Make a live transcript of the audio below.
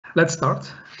Let's start.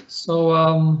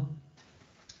 So,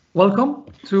 welcome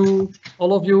to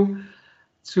all of you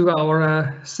to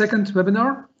our second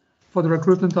webinar for the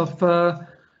recruitment of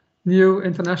new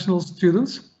international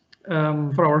students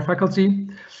for our faculty.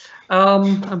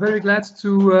 I'm very glad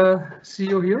to see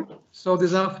you here. So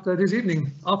this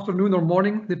evening, afternoon or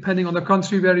morning, depending on the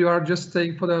country where you are just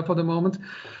staying for the moment,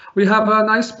 we have a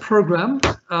nice program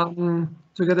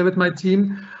together with my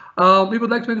team. We would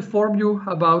like to inform you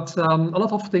about a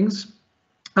lot of things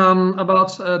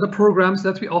about the programs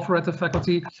that we offer at the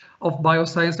Faculty of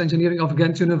Bioscience Engineering of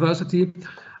Ghent University,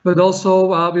 but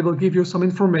also we will give you some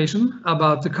information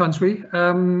about the country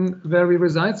where we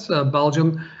reside,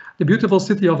 Belgium, the beautiful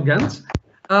city of Ghent.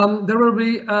 There will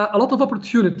be a lot of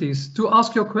opportunities to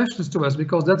ask your questions to us,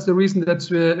 because that's the reason that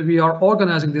we are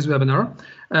organizing this webinar,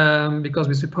 because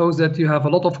we suppose that you have a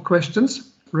lot of questions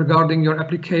regarding your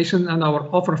application and our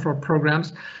offer for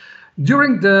programs.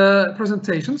 During the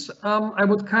presentations, I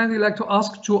would kindly like to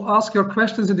ask your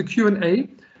questions in the Q&A.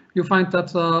 You find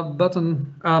that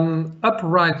button up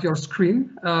right your screen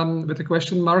with the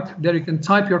question mark. There you can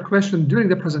type your question during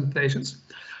the presentations.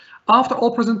 After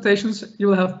all presentations, you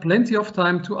will have plenty of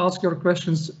time to ask your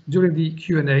questions during the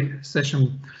Q&A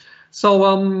session. So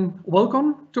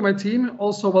welcome to my team.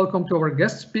 Also welcome to our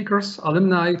guest speakers,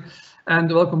 alumni,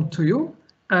 and welcome to you.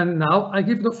 And now I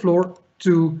give the floor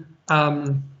to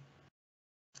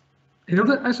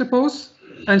Hilde, I suppose,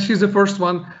 and she's the first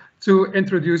one to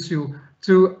introduce you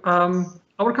to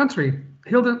our country.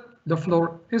 Hilde, the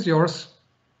floor is yours.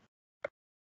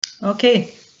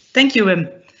 Okay, thank you, Wim.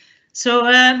 So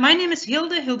my name is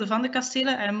Hilde van der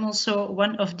Kastelen. I'm also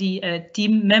one of the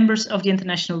team members of the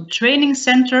International Training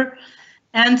Center,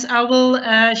 and I will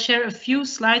share a few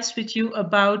slides with you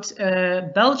about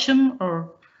Belgium,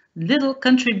 or little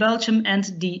country Belgium, and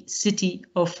the city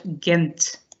of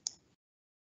Ghent.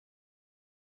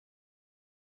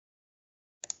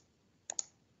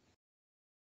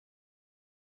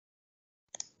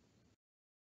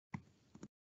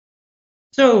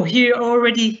 So here you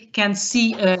already can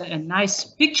see a nice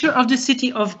picture of the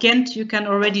city of Ghent. You can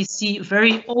already see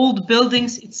very old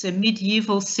buildings. It's a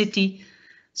medieval city.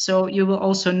 So you will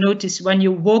also notice when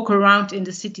you walk around in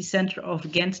the city center of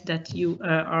Ghent that you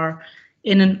are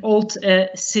in an old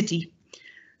city.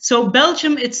 So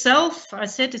Belgium itself, I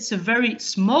said it's a very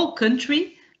small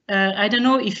country. I don't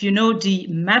know if you know the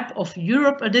map of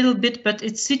Europe a little bit, but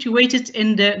it's situated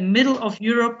in the middle of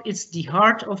Europe. It's the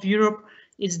heart of Europe.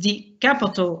 It's the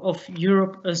capital of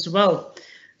Europe as well.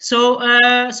 So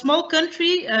a small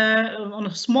country on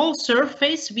a small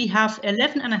surface, we have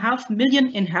 11.5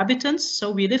 million inhabitants.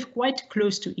 So we live quite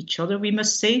close to each other, we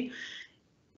must say.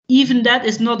 Even that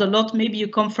is not a lot. Maybe you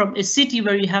come from a city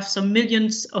where you have some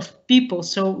millions of people.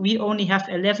 So we only have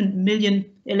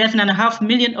 11.5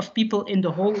 million of people in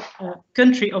the whole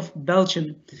country of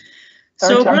Belgium.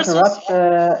 Sorry to interrupt,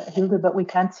 Hilde, but we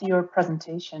can't see your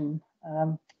presentation.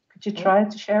 Could you try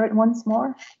to share it once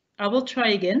more? I will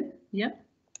try again. Yeah.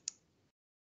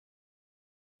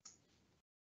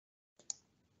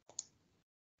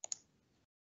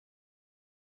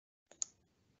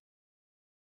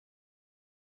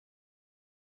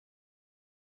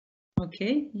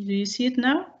 Okay, do you see it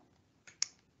now?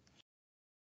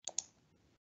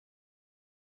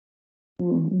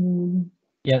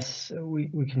 Yes,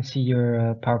 we can see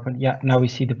your PowerPoint. Yeah, now we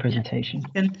see the presentation.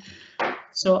 Yeah.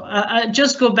 So I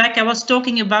just go back. I was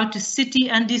talking about the city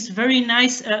and this very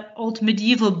nice old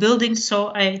medieval building.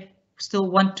 So I still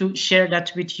want to share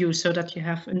that with you so that you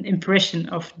have an impression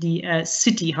of the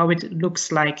city, how it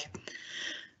looks like.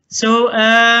 So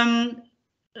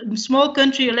small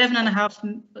country,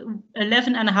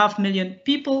 11.5 million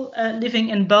people living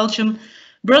in Belgium.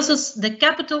 Brussels, the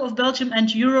capital of Belgium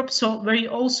and Europe, so where you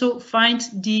also find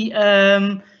the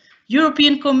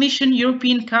European Commission,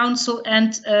 European Council,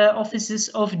 and offices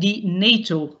of the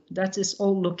NATO. That is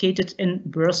all located in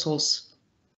Brussels.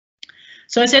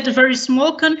 So I said a very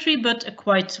small country, but a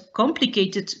quite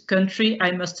complicated country,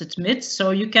 I must admit.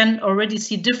 So you can already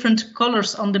see different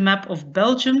colors on the map of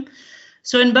Belgium.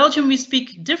 So in Belgium, we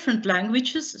speak different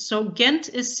languages. So Ghent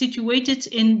is situated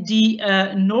in the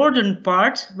northern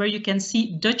part where you can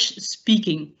see Dutch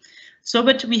speaking. So,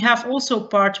 but we have also a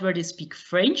part where they speak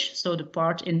French, so the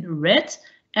part in red,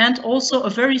 and also a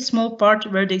very small part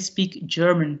where they speak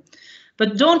German.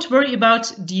 But don't worry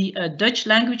about the Dutch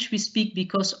language we speak,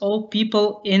 because all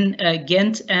people in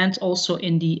Ghent and also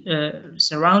in the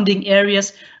surrounding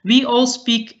areas, we all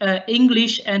speak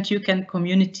English, and you can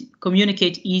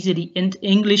communicate easily in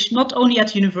English, not only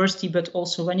at university, but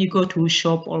also when you go to a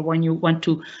shop or when you want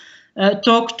to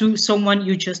talk to someone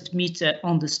you just meet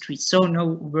on the street. So no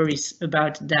worries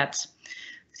about that.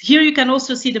 Here you can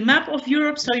also see the map of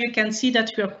Europe, so you can see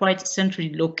that we are quite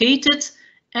centrally located.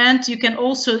 And you can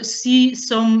also see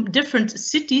some different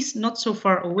cities not so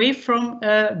far away from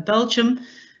Belgium.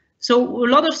 So a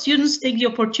lot of students take the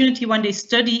opportunity when they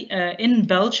study in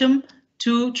Belgium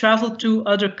to travel to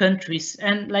other countries.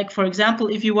 And like, for example,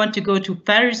 if you want to go to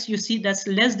Paris, you see that's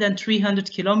less than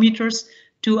 300 kilometers,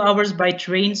 2 hours by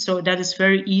train. So that is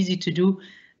very easy to do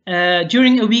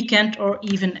during a weekend or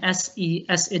even as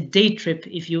a day trip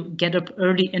if you get up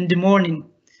early in the morning.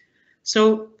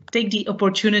 So take the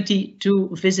opportunity to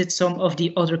visit some of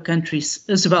the other countries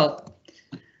as well.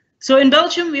 So in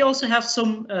Belgium, we also have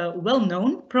some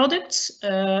well-known products.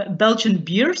 Belgian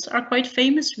beers are quite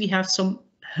famous. We have some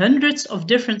hundreds of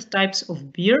different types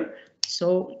of beer.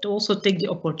 So to also take the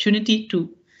opportunity to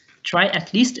try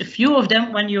at least a few of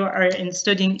them when you are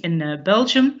studying in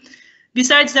Belgium.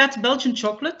 Besides that, Belgian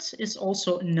chocolate is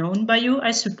also known by you,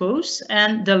 I suppose.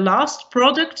 And the last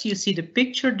product, you see the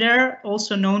picture there,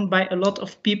 also known by a lot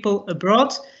of people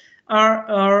abroad, are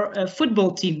our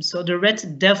football team, so the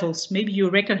Red Devils. Maybe you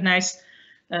recognize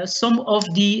some of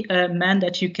the men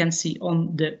that you can see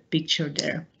on the picture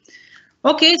there.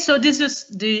 Okay, so this is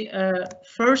the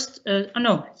first,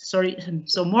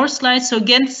 so more slides. So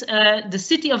Ghent, the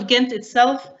city of Ghent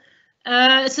itself,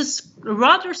 it's a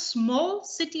rather small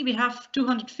city. We have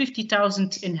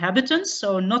 250,000 inhabitants,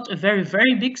 so not a very,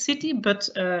 very big city, but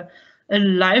a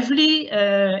lively,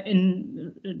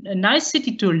 a nice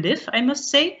city to live, I must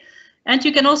say. And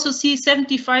you can also see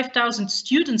 75,000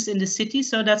 students in the city.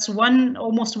 So that's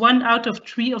almost 1 out of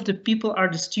 3 of the people are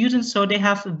the students. So they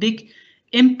have a big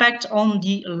impact on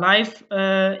the life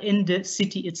in the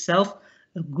city itself.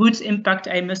 A good impact,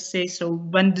 I must say. So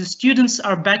when the students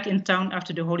are back in town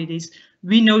after the holidays,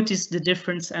 we notice the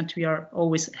difference and we are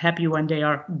always happy when they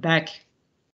are back.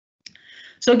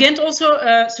 So Ghent also,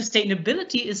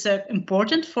 sustainability is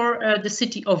important for the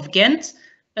city of Ghent.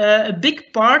 A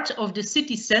big part of the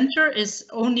city center is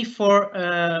only for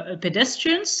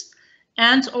pedestrians,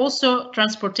 and also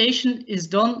transportation is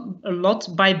done a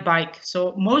lot by bike.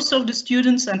 So most of the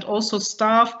students and also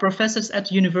staff, professors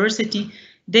at university,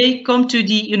 they come to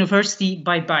the university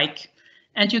by bike.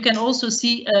 And you can also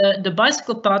see the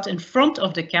bicycle path in front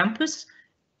of the campus.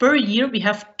 Per year, we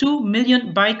have 2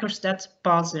 million bikers that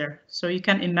pass there. So you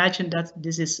can imagine that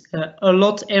this is a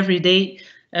lot every day.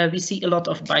 We see a lot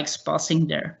of bikes passing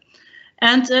there.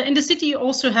 And in the city, you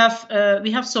also have,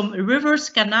 we have some rivers,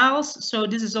 canals. So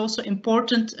this is also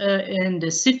important in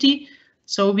the city.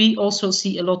 So we also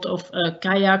see a lot of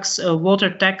kayaks, water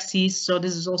taxis. So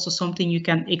this is also something you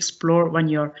can explore when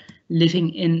you're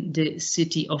living in the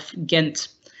city of Ghent.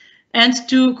 And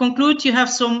to conclude, you have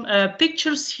some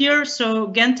pictures here. So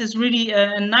Ghent is really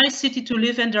a nice city to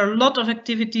live in. There are a lot of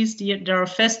activities. There are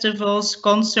festivals,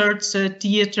 concerts,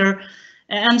 theater,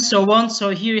 and so on.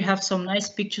 So here you have some nice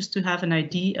pictures to have an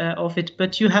idea of it,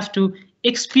 but you have to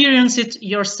experience it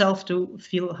yourself to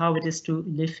feel how it is to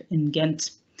live in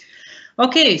Ghent.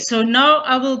 Okay, so now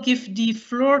I will give the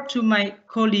floor to my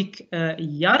colleague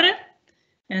Jarre.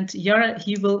 And Jarre,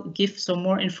 he will give some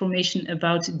more information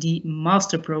about the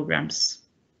master programs.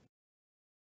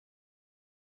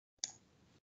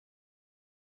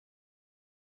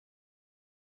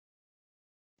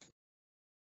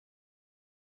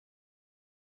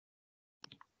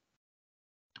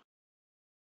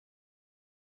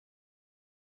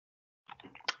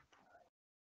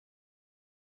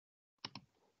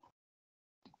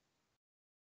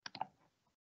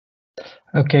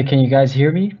 Okay, can you guys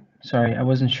hear me? Sorry, I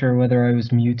wasn't sure whether I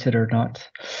was muted or not.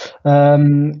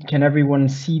 Can everyone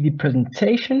see the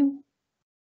presentation?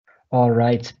 All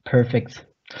right, perfect.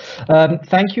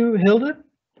 Thank you, Hilde.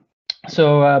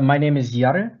 So my name is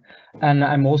Jarre, and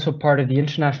I'm also part of the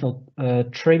International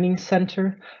Training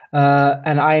Center,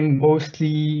 and I'm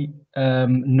mostly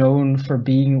known for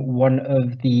being one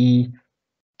of the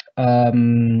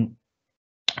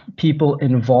people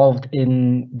involved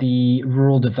in the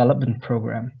Rural Development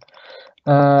Program.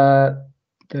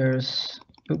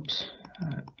 Oops,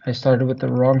 I started with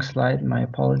the wrong slide, my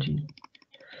apology.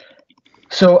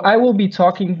 So I will be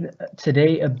talking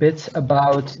today a bit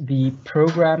about the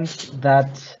programs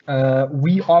that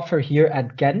we offer here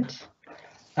at Ghent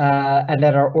and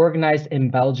that are organized in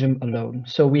Belgium alone.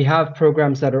 So we have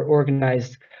programs that are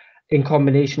organized in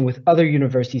combination with other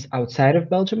universities outside of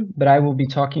Belgium, but I will be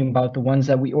talking about the ones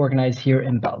that we organize here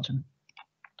in Belgium.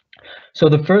 So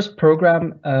the first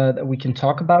program that we can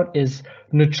talk about is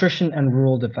Nutrition and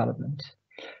Rural Development.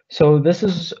 So this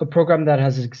is a program that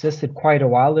has existed quite a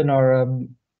while in our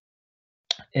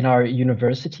in our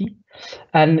university,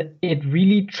 and it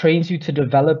really trains you to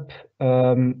develop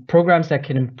programs that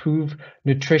can improve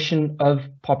nutrition of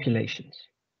populations.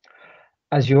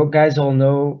 As you guys all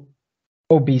know,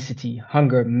 obesity,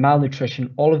 hunger,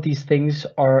 malnutrition, all of these things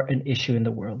are an issue in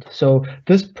the world. So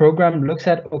this program looks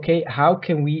at, okay, how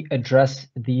can we address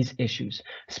these issues,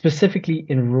 specifically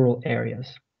in rural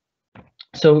areas?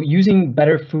 So using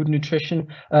better food nutrition,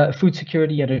 food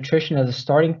security and nutrition as a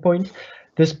starting point,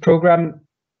 this program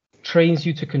trains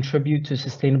you to contribute to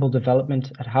sustainable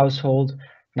development at household,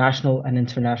 national and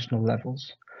international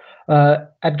levels.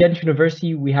 At Ghent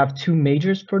University, we have two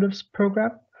majors for this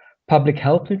program: public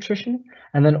health nutrition,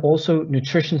 and then also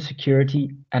nutrition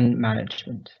security and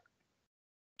management.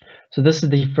 So this is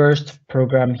the first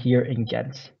program here in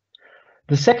Ghent.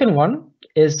 The second one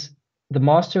is the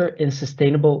Master in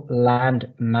Sustainable Land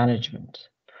Management.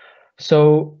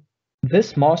 So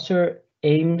this master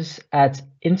aims at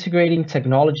integrating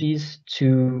technologies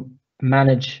to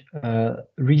manage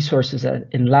resources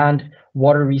in land,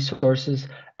 water resources,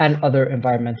 and other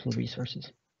environmental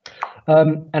resources.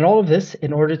 And all of this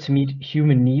in order to meet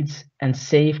human needs and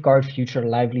safeguard future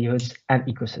livelihoods and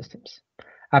ecosystems.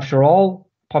 After all,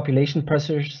 population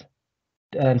pressures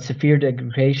and severe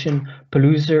degradation,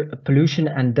 pollution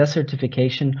and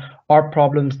desertification are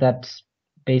problems that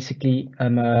basically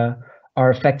are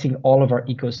affecting all of our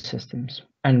ecosystems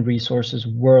and resources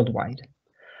worldwide.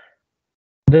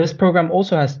 This program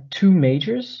also has two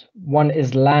majors. One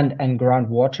is land and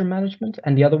groundwater management,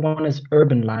 and the other one is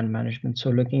urban land management. So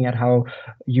looking at how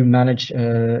you manage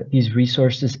these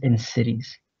resources in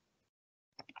cities.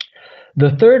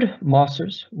 The third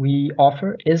master's we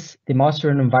offer is the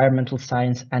Master in Environmental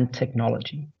Science and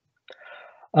Technology.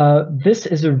 This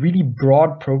is a really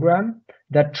broad program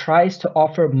that tries to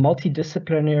offer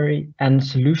multidisciplinary and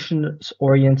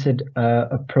solutions-oriented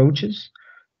approaches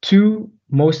to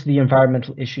most of the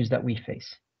environmental issues that we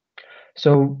face.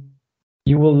 So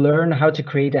you will learn how to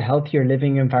create a healthier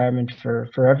living environment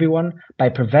for everyone by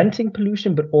preventing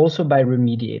pollution, but also by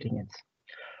remediating it.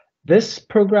 This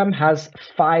program has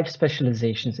 5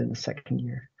 specializations in the second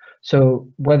year. So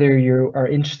whether you are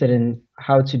interested in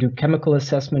how to do chemical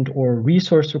assessment or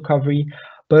resource recovery,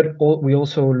 but we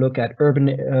also look at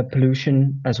urban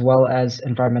pollution as well as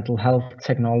environmental health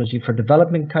technology for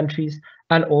developing countries,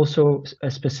 and also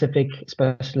a specific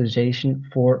specialization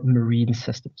for marine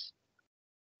systems.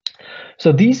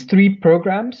 So these 3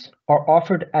 programs are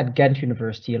offered at Ghent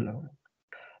University alone.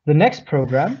 The next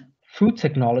program, Food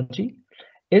Technology,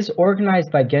 is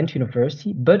organized by Ghent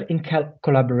University, but in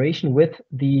collaboration with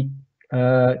the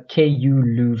KU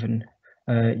Leuven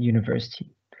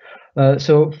University.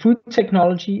 So food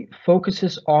technology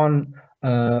focuses on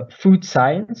food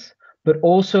science, but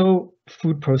also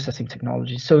food processing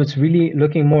technology. So it's really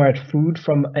looking more at food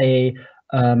from a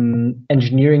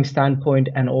engineering standpoint,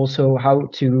 and also how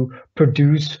to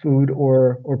produce food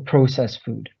or process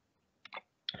food.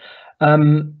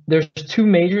 There's 2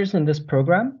 majors in this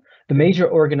program. The major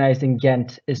organized in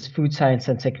Ghent is Food Science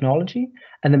and Technology,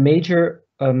 and the major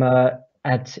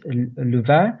at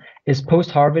Leuven is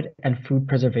Post-Harvest and Food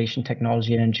Preservation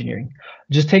Technology and Engineering.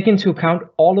 Just take into account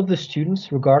all of the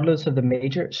students, regardless of the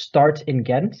major, start in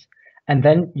Ghent, and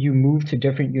then you move to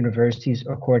different universities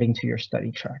according to your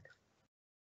study track.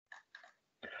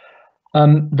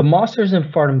 The Masters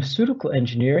in Pharmaceutical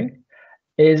Engineering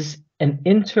is an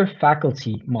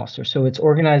inter-faculty master. So it's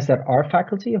organized at our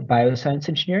faculty of Bioscience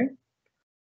Engineering,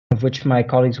 of which my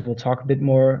colleagues will talk a bit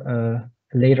more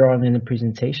later on in the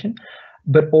presentation,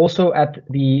 but also at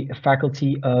the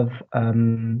Faculty of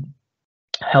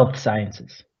Health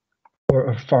Sciences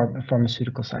or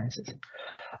Pharmaceutical Sciences.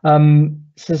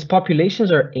 Since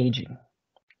populations are aging,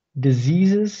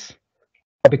 diseases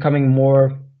are becoming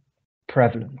more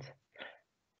prevalent.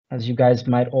 As you guys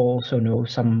might also know,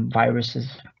 some viruses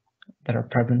that are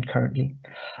prevalent currently.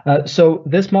 So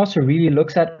this master really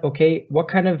looks at, okay, what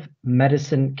kind of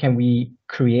medicine can we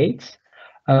create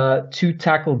to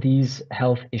tackle these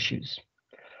health issues?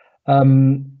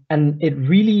 And it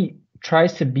really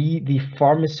tries to be the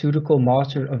pharmaceutical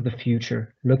master of the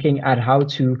future, looking at how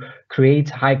to create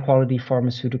high quality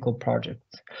pharmaceutical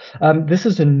projects. This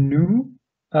is a new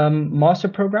master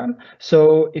program.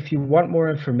 So if you want more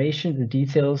information, the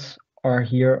details are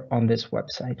here on this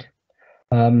website.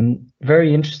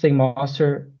 Very interesting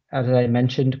master, as I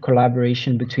mentioned,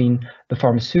 collaboration between the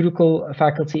pharmaceutical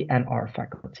faculty and our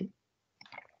faculty.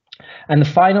 And the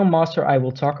final master I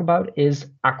will talk about is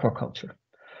aquaculture.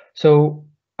 So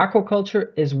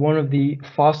aquaculture is one of the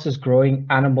fastest growing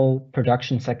animal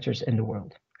production sectors in the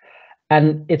world.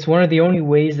 And it's one of the only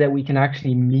ways that we can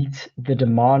actually meet the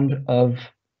demand of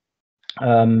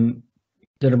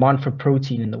demand for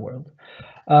protein in the world.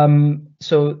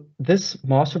 So this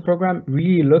master program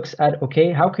really looks at,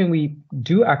 okay, how can we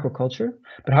do aquaculture,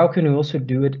 but how can we also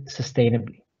do it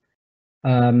sustainably?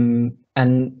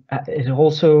 And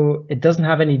it doesn't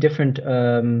have any different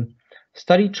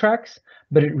study tracks,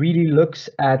 but it really looks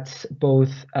at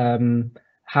both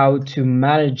how to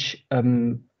manage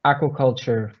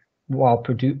aquaculture while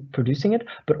producing it,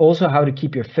 but also how to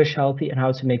keep your fish healthy and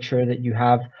how to make sure that you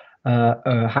have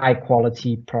a high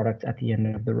quality product at the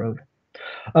end of the road.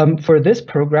 For this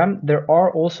program, there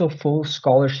are also full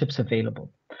scholarships available.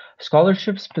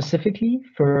 Scholarships specifically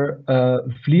for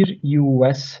VLIR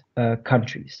US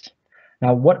countries.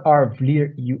 Now, what are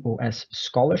VLIR US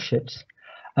scholarships?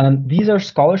 These are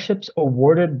scholarships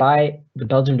awarded by the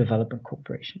Belgian Development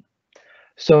Corporation.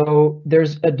 So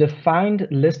there's a defined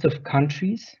list of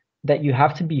countries that you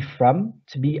have to be from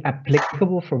to be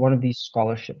applicable for one of these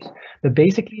scholarships. But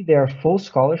basically, they are full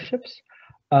scholarships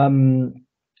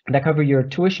that cover your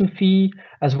tuition fee,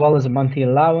 as well as a monthly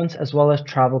allowance, as well as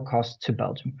travel costs to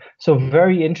Belgium. So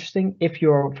very interesting if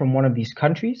you're from one of these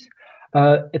countries.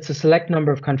 It's a select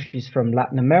number of countries from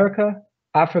Latin America,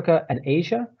 Africa, and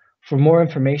Asia. For more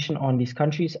information on these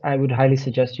countries, I would highly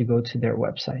suggest you go to their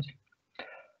website.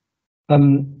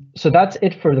 So that's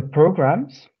it for the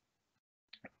programs.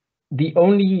 The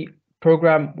only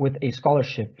program with a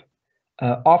scholarship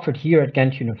offered here at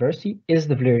Ghent University is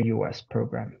the VLIR US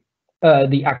program,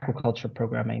 the aquaculture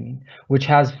program, I mean, which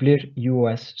has VLIR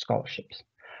US scholarships.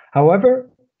 However,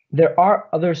 there are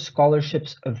other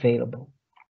scholarships available.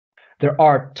 There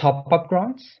are top-up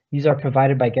grants. These are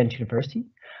provided by Ghent University.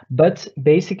 But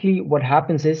basically what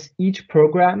happens is each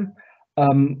program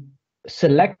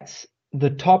selects the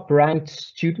top-ranked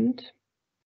student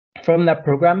from that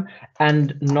program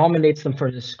and nominates them for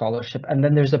the scholarship. And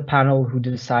then there's a panel who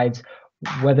decides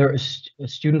whether a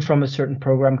student from a certain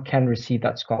program can receive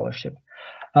that scholarship.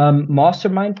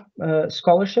 Mastermind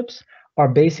scholarships are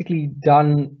basically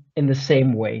done in the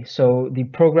same way. So the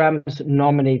programs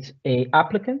nominate an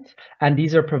applicant, and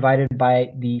these are provided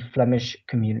by the Flemish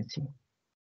community.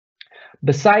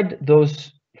 Beside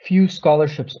those few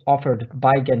scholarships offered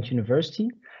by Ghent University,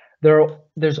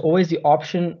 there's always the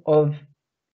option of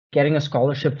getting a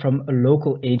scholarship from a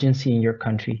local agency in your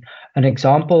country. An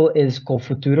example is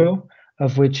Colfuturo,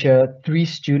 of which 3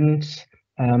 students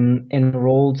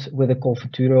enrolled with a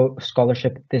Colfuturo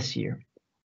scholarship this year.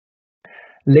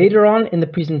 Later on in the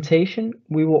presentation,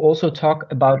 we will also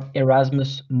talk about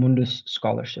Erasmus Mundus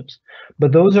scholarships,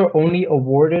 but those are only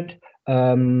awarded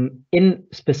in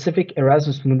specific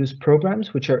Erasmus Mundus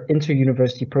programs, which are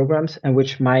inter-university programs and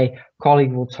which my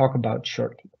colleague will talk about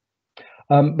shortly.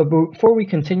 But before we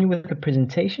continue with the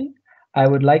presentation, I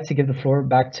would like to give the floor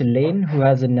back to Leen, who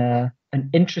has an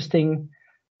interesting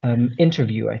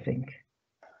interview, I think.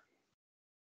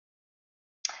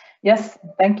 Yes,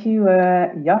 thank you,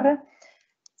 Jarre.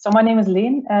 So my name is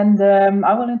Leen, and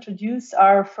I will introduce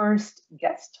our first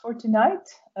guest for tonight.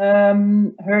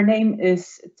 Her name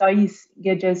is Thais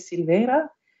Gedges Silveira,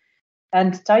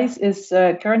 and Thais is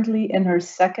currently in her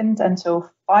second and so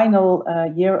final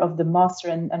year of the Master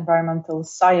in Environmental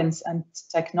Science and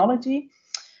Technology,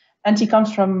 and she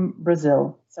comes from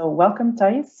Brazil. So welcome,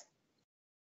 Thais.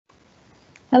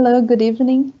 Hello, good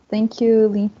evening. Thank you,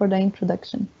 Leen, for the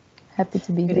introduction. Happy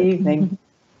to be here. Good evening.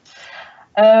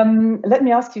 Let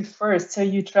me ask you first, so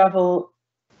you travel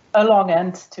a long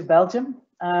end to Belgium.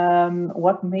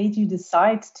 What made you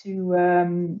decide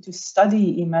to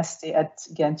study IMESTE at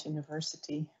Ghent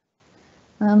University?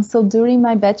 So during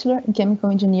my bachelor in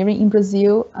chemical engineering in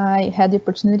Brazil, I had the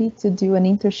opportunity to do an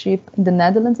internship in the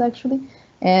Netherlands, actually,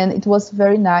 and it was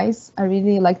very nice. I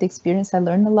really liked the experience. I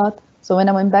learned a lot. So when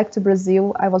I went back to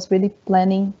Brazil, I was really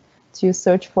planning to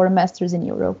search for a master's in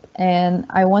Europe, and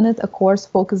I wanted a course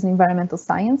focused in environmental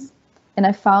science, and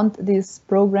I found this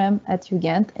program at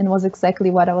UGent and was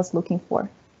exactly what I was looking for.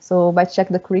 So by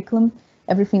checking the curriculum,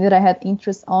 everything that I had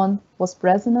interest on was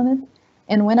present on it.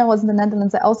 And when I was in the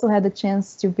Netherlands, I also had the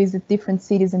chance to visit different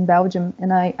cities in Belgium,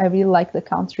 and I really liked the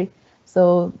country.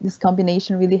 So this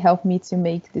combination really helped me to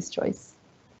make this choice.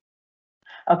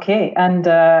 Okay, and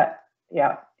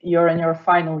yeah, you're in your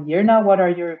final year now. What are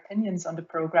your opinions on the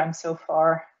program so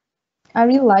far? I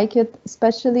really like it,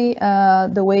 especially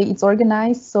the way it's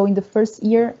organized. So in the first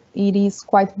year, it is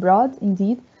quite broad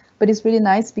indeed, but it's really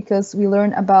nice because we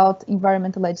learn about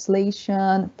environmental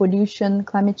legislation, pollution,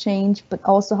 climate change, but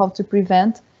also how to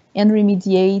prevent and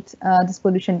remediate this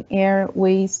pollution in air,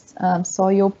 waste,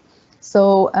 soil.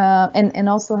 So, and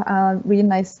also a really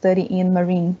nice study in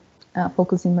marine,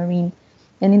 focus in marine.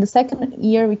 And in the second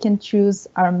year, we can choose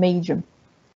our major.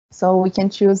 So we can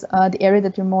choose the area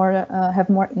that you have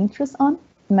more interest on.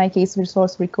 in my case,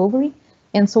 resource recovery.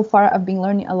 And so far, I've been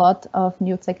learning a lot of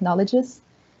new technologies.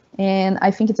 And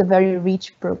I think it's a very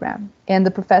rich program. And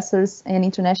the professors and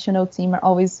international team are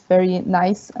always very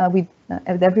nice with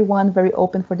everyone, very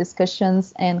open for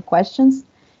discussions and questions.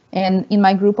 And in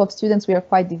my group of students, we are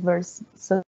quite diverse.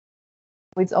 So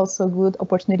it's also a good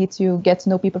opportunity to get to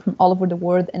know people from all over the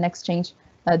world and exchange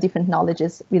different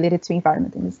knowledges related to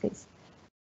environment in this case.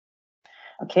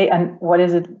 Okay, and what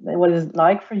is it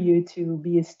like for you to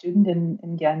be a student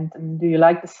in Ghent? And do you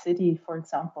like the city, for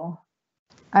example?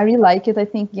 I really like it. I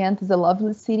think Ghent is a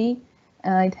lovely city.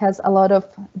 It has a lot of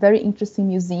very interesting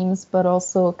museums, but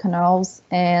also canals,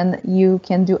 and you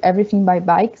can do everything by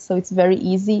bike. So it's very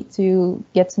easy to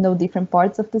get to know different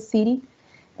parts of the city,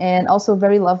 and also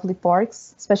very lovely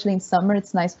parks, especially in summer.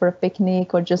 It's nice for a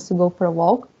picnic or just to go for a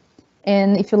walk.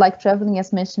 And if you like traveling,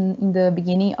 as mentioned in the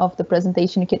beginning of the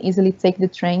presentation, you can easily take the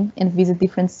train and visit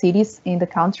different cities in the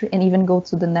country and even go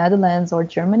to the Netherlands or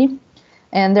Germany.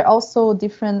 And there are also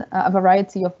different, a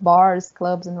variety of bars,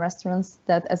 clubs, and restaurants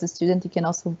that as a student you can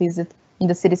also visit in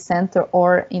the city center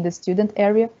or in the student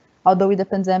area. Although with the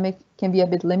pandemic can be a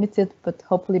bit limited, but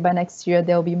hopefully by next year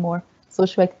there will be more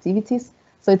social activities.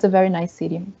 So it's a very nice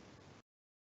city.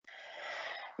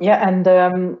 Yeah,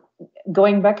 and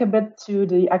going back a bit to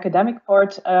the academic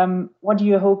part, what do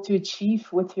you hope to achieve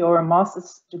with your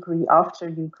master's degree after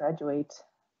you graduate?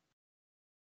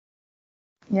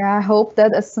 Yeah, I hope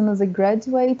that as soon as I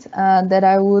graduate, that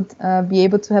I would be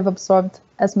able to have absorbed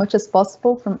as much as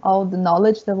possible from all the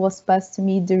knowledge that was passed to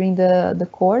me during the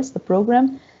course, the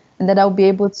program, and that I'll be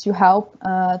able to help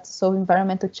to solve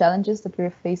environmental challenges that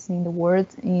we're facing in the world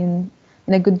in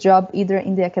a good job, either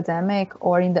in the academic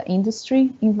or in the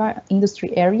industry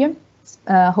area,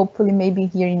 hopefully maybe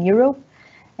here in Europe.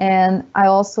 And I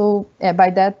also, by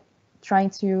that, trying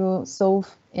to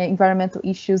solve environmental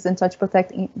issues and try to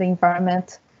protect the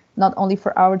environment, not only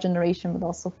for our generation, but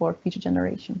also for future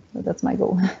generation. So that's my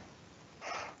goal.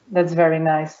 That's very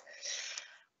nice.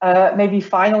 Maybe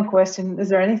final question, is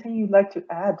there anything you'd like to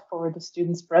add for the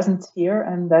students present here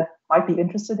and that might be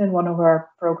interested in one of our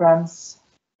programs?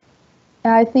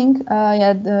 I think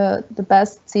the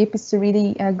best tip is to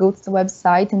really go to the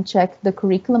website and check the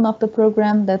curriculum of the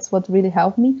program. That's what really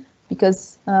helped me,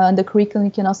 because in the curriculum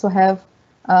you can also have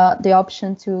the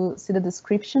option to see the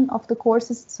description of the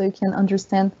courses, so you can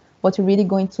understand what you're really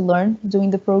going to learn during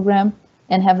the program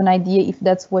and have an idea if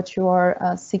that's what you are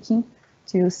seeking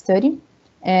to study.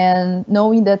 And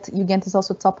knowing that Ghent is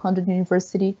also top 100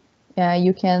 university,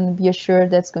 you can be assured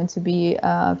that's going to be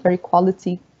a very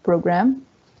quality program.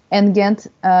 And Ghent,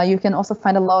 you can also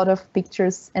find a lot of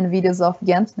pictures and videos of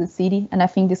Ghent, the city, and I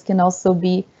think this can also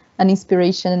be an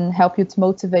inspiration and help you to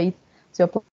motivate to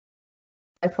apply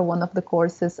for one of the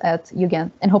courses at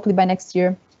Ghent. And hopefully by next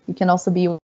year, you can also be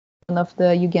one of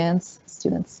the Ghent's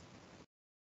students.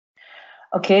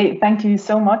 Okay, thank you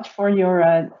so much for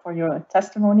your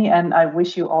testimony, and I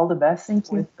wish you all the best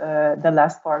with the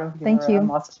last part of your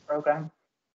master's program.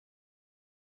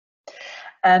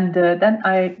 And then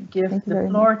I give the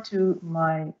floor to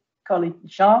my colleague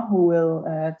Jean, who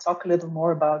will talk a little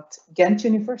more about Ghent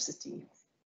University.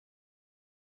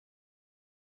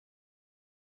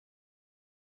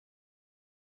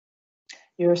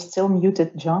 You're still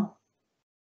muted, Jean.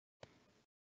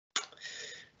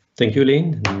 Thank you,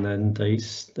 Elaine and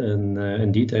Thais. And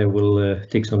indeed, I will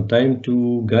take some time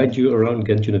to guide you around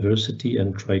Ghent University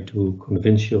and try to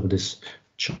convince you of this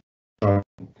charming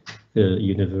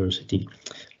university.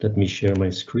 Let me share my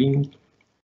screen.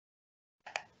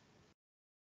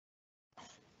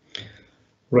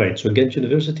 Right, so Ghent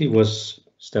University was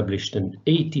established in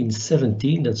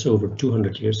 1817, that's over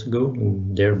 200 years ago,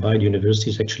 and thereby the university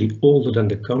is actually older than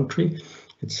the country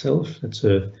itself. That's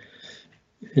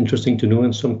interesting to know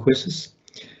in some quizzes.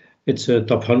 It's a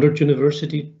top 100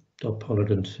 university, top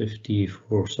 150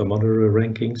 for some other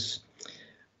rankings.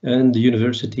 And the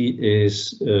university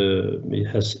it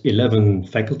has 11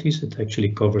 faculties. It actually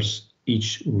covers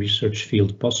each research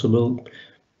field possible,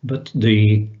 but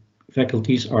the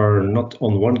faculties are not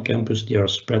on one campus, they are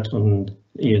spread on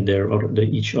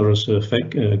each other's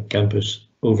campus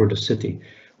over the city,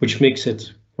 which makes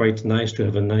it quite nice to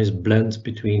have a nice blend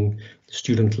between the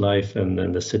student life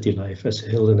and the city life, as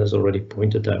Hilden has already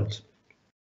pointed out.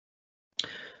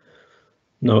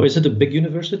 Now, is it a big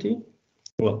university?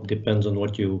 Well, it depends on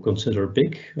what you consider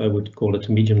big. I would call it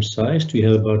medium-sized. We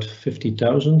have about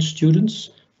 50,000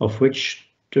 students, of which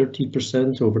over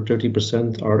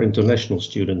 30% are international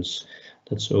students.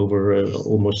 That's over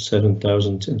almost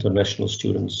 7,000 international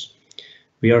students.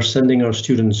 We are sending our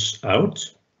students out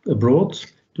abroad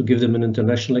to give them an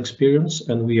international experience,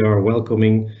 and we are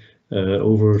welcoming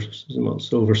over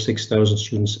 6,000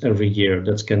 students every year.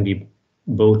 That can be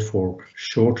both for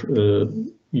short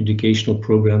educational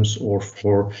programs or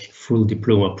for full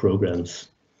diploma programs.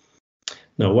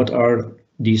 Now, what are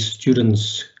these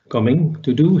students coming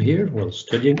to do here? Well,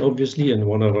 studying obviously in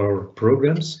one of our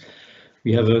programs.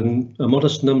 We have a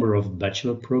modest number of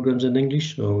bachelor programs in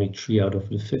English, only 3 out of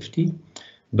the 50,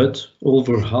 but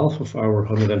over half of our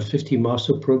 150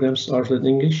 master programs are in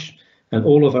English, and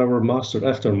all of our master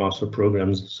after master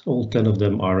programs, all 10 of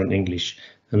them are in English.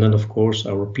 And then of course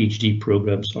our PhD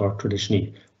programs are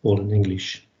traditionally all in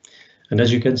English. And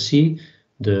as you can see,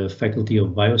 the Faculty of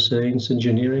Bioscience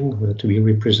Engineering that we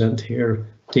represent here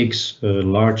takes a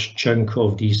large chunk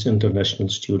of these international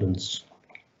students.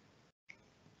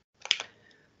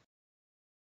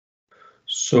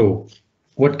 So,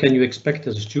 what can you expect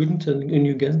as a student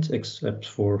in Ghent, except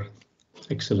for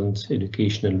excellent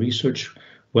education and research?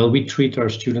 Well, we treat our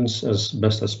students as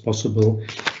best as possible,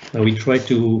 and we try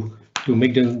to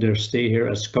make their stay here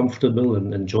as comfortable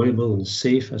and enjoyable and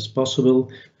safe as possible,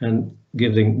 and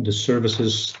give them the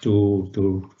services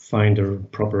to find their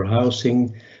proper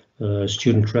housing,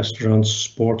 student restaurants,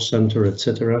 sports center,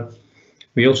 etc.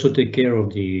 We also take care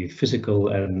of the physical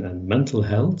and mental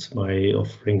health by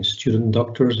offering student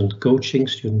doctors and coaching,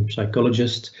 student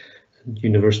psychologists, and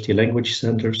university language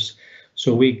centers.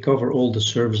 So we cover all the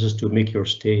services to make your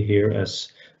stay here as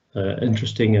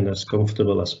interesting and as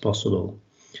comfortable as possible.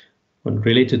 When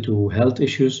related to health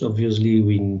issues, obviously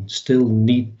we still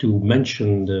need to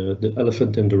mention the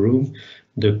elephant in the room,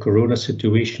 the corona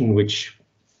situation, which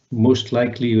most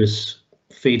likely is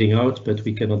fading out, but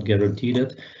we cannot guarantee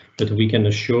that. But we can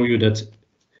assure you that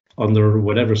under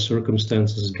whatever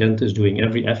circumstances, Ghent is doing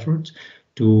every effort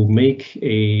to make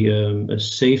a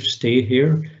safe stay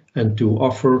here and to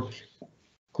offer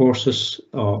courses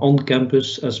on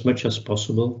campus as much as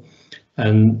possible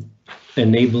and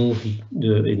enable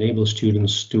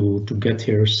students to get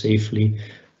here safely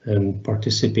and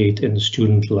participate in the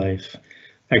student life.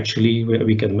 Actually,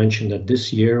 we can mention that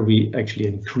this year we actually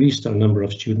increased our number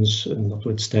of students,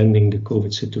 notwithstanding the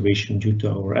COVID situation, due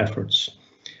to our efforts.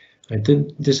 I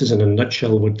think this is in a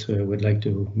nutshell what I would like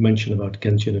to mention about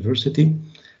Ghent University.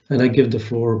 And I give the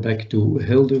floor back to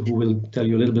Hilde, who will tell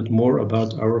you a little bit more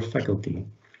about our faculty.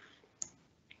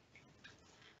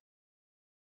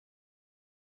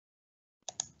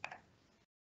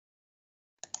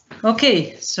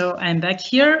 Okay, so I'm back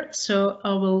here. So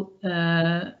I will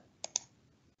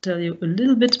tell you a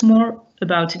little bit more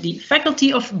about the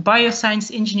Faculty of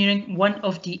Bioscience Engineering, one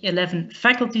of the 11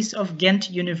 faculties of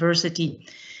Ghent University.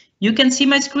 You can see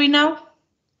my screen now?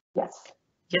 Yes.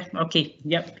 Yeah, okay.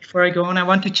 Yeah, before I go on, I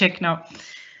want to check now.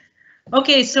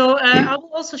 Okay, so I will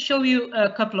also show you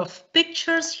a couple of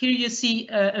pictures. Here you see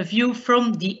a view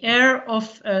from the air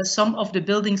of some of the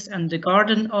buildings and the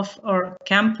garden of our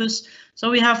campus. So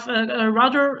we have a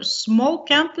rather small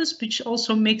campus, which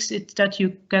also makes it that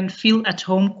you can feel at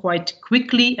home quite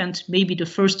quickly, and maybe the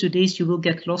first 2 days you will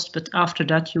get lost, but after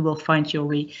that you will find your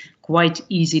way quite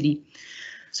easily.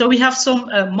 So we have some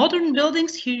modern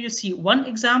buildings. Here you see one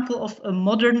example of a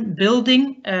modern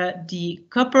building. The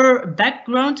copper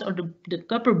background, or the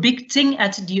copper big thing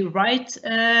at the right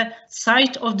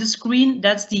side of the screen,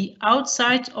 that's the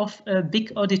outside of a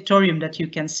big auditorium that you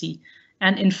can see.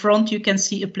 And in front you can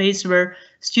see a place where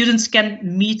students can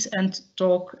meet and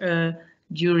talk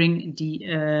during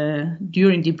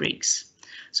the breaks.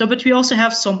 So, but we also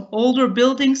have some older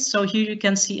buildings. So here you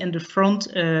can see in the front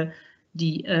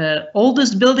the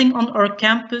oldest building on our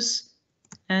campus,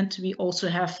 and we also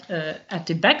have at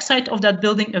the back side of that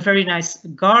building a very nice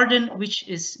garden, which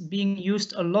is being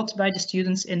used a lot by the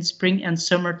students in spring and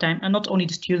summertime, and not only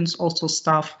the students, also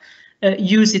staff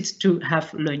use it to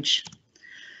have lunch.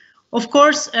 Of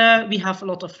course, we have a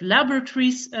lot of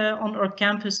laboratories on our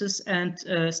campuses, and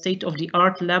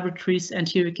state-of-the-art laboratories, and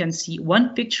here you can see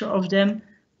one picture of them,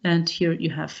 and here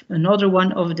you have another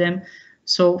one of them.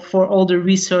 So for all the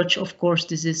research, of course,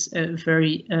 this is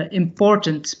very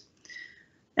important.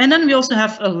 And then we also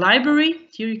have a library.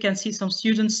 Here you can see some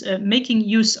students making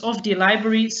use of the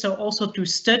library. So also to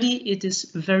study, it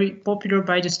is very popular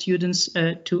by the students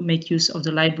to make use of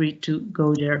the library to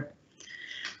go there.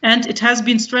 And it has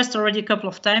been stressed already a couple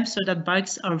of times, so that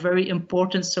bikes are very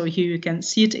important. So here you can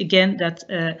see it again, that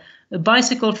a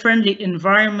bicycle-friendly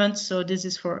environment. So this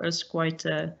is for us quite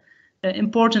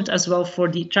important as well for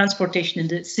the transportation in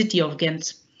the city of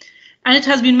Ghent. And it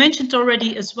has been mentioned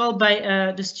already as well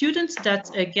by the students that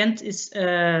Ghent is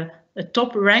a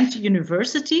top-ranked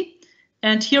university.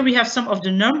 And here we have some of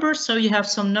the numbers. So you have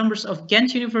some numbers of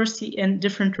Ghent University in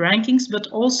different rankings, but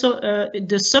also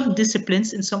the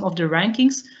sub-disciplines in some of the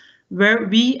rankings. where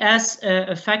we as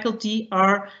a faculty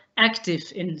are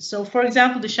active in. So for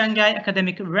example, the Shanghai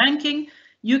Academic Ranking,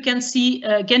 you can see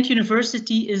Ghent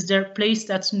University is there placed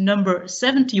at number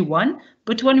 71.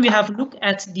 But when we have a look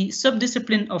at the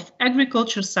subdiscipline of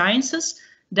agriculture sciences,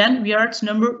 then we are at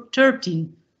number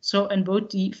 13. So in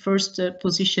both the first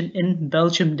position in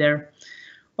Belgium there.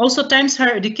 Also Times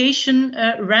Higher Education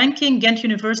ranking, Ghent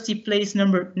University plays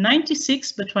number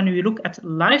 96. But when we look at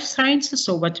life sciences,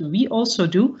 so what we also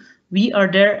do, we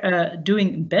are there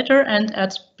doing better and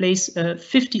at place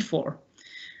 54.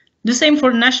 The same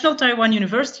for National Taiwan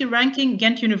University ranking,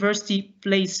 Ghent University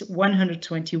plays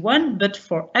 121, but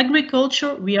for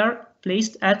agriculture we are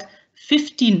placed at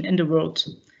 15 in the world.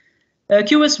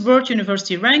 QS World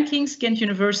University rankings, Ghent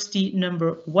University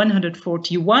number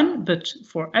 141, but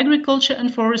for agriculture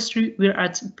and forestry we're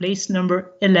at place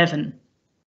number 11.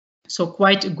 So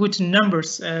quite good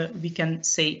numbers, we can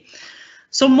say.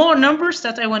 Some more numbers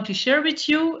that I want to share with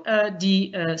you.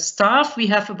 The staff, we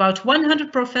have about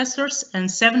 100 professors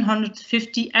and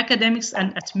 750 academics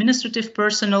and administrative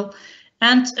personnel,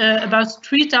 and about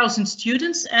 3,000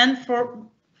 students. And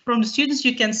from the students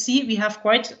you can see we have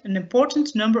quite an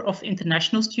important number of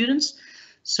international students.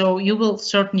 So you will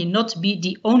certainly not be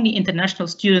the only international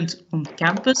student on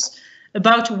campus.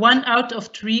 About 1 out of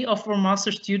 3 of our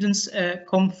master students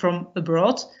come from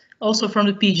abroad. Also from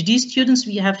the PhD students,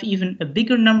 we have even a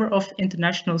bigger number of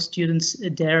international students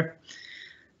there.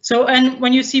 So, and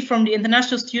when you see from the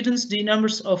international students, the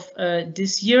numbers of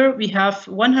this year, we have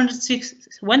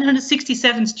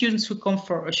 167 students who come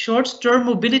for a short-term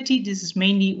mobility. This is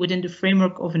mainly within the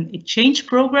framework of an exchange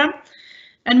program.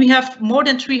 And we have more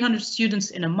than 300 students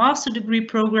in a master degree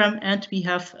program, and we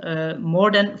have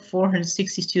more than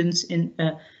 460 students in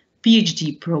a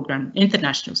PhD program,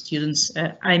 international students,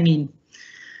 I mean.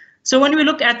 So when we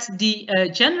look at the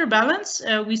gender balance,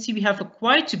 we see we have a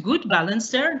quite good balance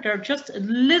there. There are just a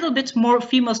little bit more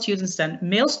female students than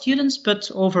male students, but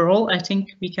overall, I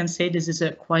think we can say this is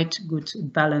a quite good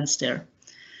balance there.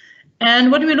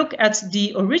 And when we look at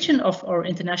the origin of our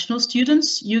international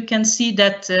students, you can see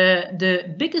that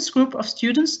the biggest group of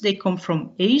students, they come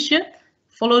from Asia,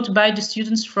 followed by the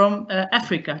students from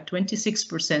Africa,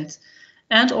 26%.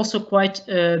 And also quite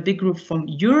a big group from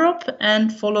Europe,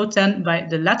 and followed then by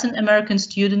the Latin American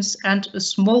students and a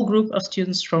small group of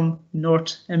students from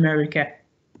North America.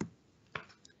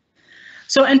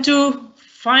 So, and to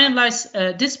finalize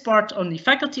this part on the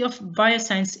Faculty of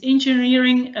Bioscience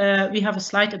Engineering, we have a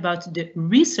slide about the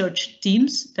research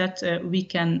teams that we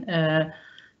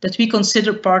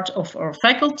consider part of our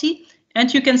faculty.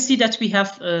 And you can see that we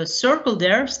have a circle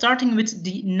there, starting with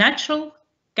the natural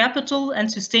capital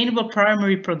and sustainable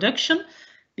primary production,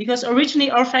 because originally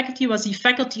our faculty was the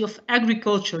Faculty of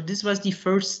Agriculture. This was the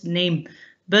first name,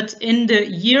 but in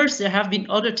the years there have been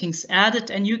other things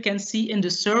added, and you can see in the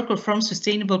circle from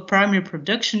sustainable primary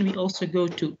production we also go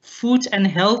to food and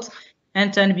health,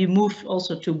 and then we move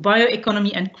also to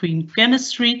bioeconomy and green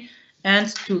chemistry,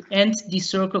 and to end the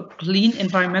circle clean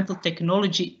environmental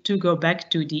technology to go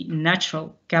back to the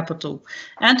natural capital.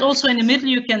 And also in the middle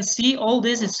you can see all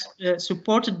this is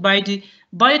supported by the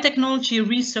biotechnology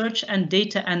research and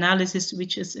data analysis,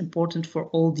 which is important for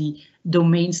all the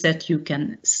domains that you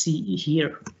can see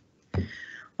here.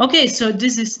 Okay, so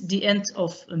this is the end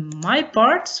of my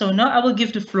part. So now I will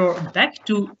give the floor back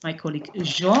to my colleague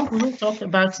Jean, who will talk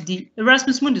about the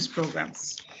Erasmus Mundus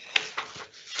programs.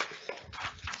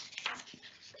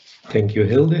 Thank you,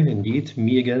 Hilde. Indeed,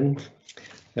 me again.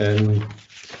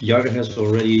 Jare has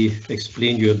already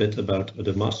explained you a bit about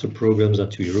the master programs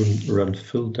that we run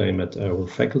full-time at our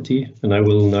faculty, and I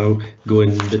will now go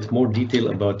in a bit more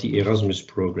detail about the Erasmus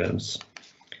programs.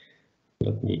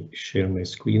 Let me share my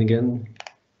screen again.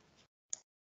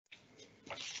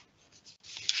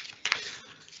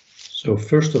 So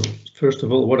first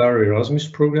of all, what are Erasmus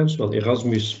programs? Well,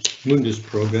 Erasmus Mundus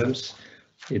programs,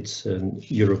 it's an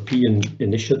European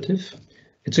initiative.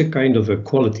 It's a kind of a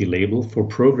quality label for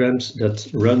programs that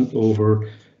run over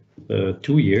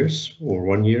 2 years or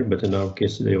 1 year, but in our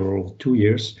case they are all 2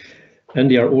 years, and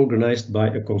they are organized by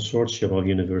a consortium of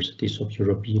universities, of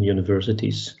European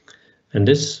universities. And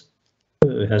this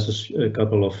has a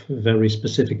couple of very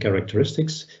specific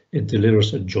characteristics. It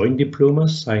delivers a joint diploma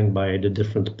signed by the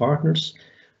different partners,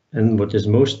 and what is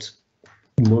most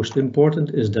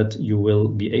important is that you will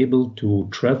be able to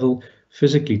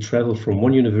physically travel from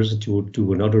one university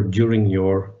to another during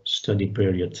your study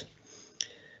period.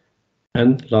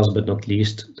 And last but not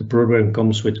least, the program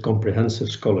comes with comprehensive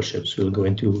scholarships. We'll go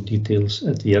into details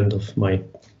at the end of my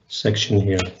section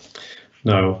here.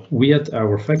 Now, we at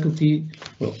our faculty,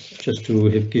 well, just to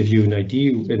give you an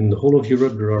idea, in the whole of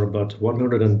Europe, there are about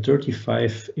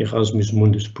 135 Erasmus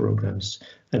Mundus programs.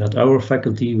 And at our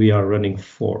faculty, we are running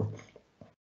 4.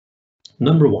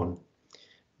 Number 1,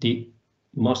 the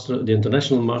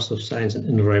International Master of Science in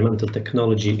Environmental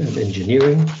Technology and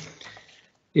Engineering.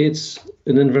 It's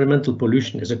an environmental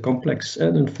pollution is a complex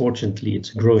and unfortunately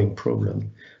it's a growing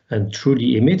problem. And through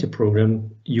the EMETE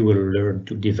program, you will learn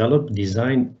to develop,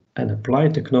 design and apply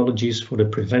technologies for the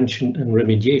prevention and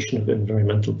remediation of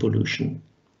environmental pollution.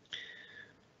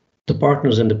 The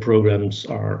partners in the programs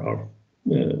are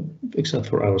except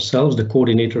for ourselves, the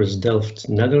coordinator is Delft,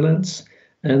 Netherlands,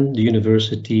 and the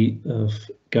University of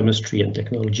Chemistry and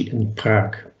Technology in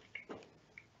Prague.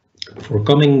 For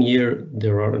coming year,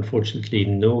 there are unfortunately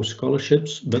no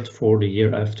scholarships, but for the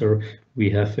year after, we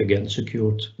have again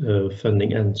secured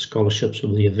funding and scholarships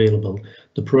will be available.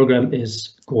 The program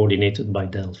is coordinated by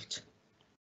Delft.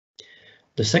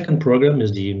 The second program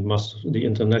is the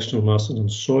International Master on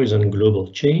Soils and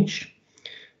Global Change,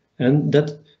 and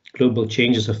that global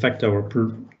changes affect our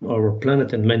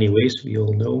planet in many ways, we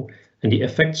all know, and the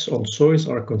effects on soils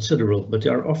are considerable, but they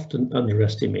are often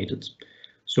underestimated.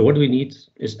 So what we need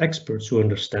is experts who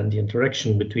understand the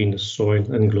interaction between the soil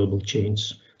and global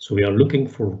change. So we are looking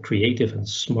for creative and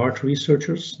smart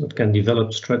researchers that can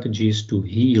develop strategies to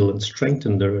heal and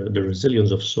strengthen the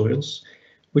resilience of soils,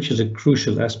 which is a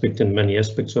crucial aspect in many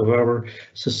aspects of our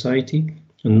society,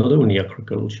 and not only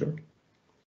agriculture.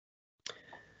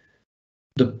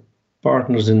 The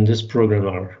partners in this program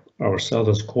are ourselves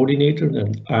as coordinator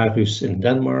and Aarhus in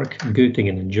Denmark,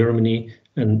 Göttingen in Germany,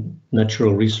 and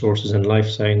Natural Resources and Life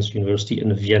Science University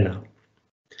in Vienna.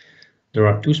 There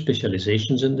are 2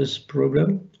 specializations in this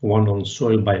program, one on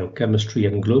soil biochemistry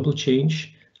and global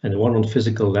change, and one on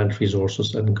physical land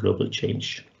resources and global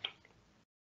change.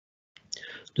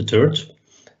 The third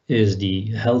is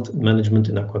the Health Management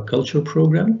in Aquaculture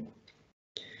program.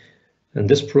 And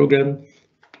this program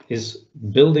is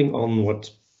building on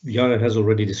what Jara has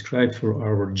already described for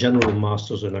our general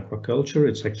masters in aquaculture.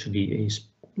 It's actually a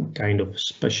kind of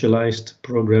specialized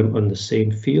program on the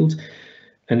same field,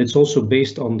 and it's also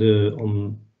based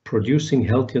on producing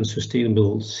healthy and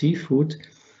sustainable seafood.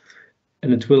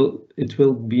 And it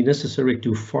will be necessary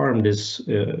to farm this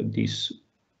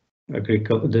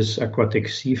aquatic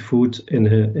seafood in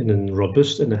a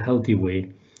robust and a healthy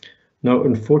way. Now,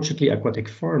 unfortunately, aquatic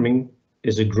farming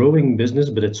is a growing business,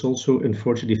 but it's also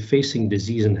unfortunately facing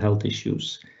disease and health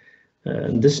issues.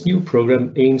 This new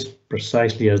program aims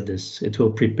precisely at this. It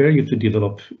will prepare you to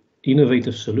develop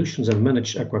innovative solutions and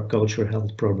manage aquaculture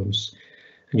health problems.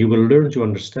 And you will learn to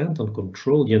understand and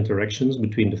control the interactions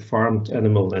between the farmed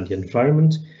animal and the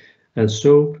environment, and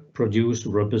so produce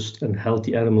robust and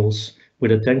healthy animals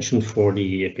with attention for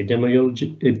the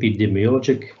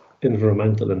epidemiologic,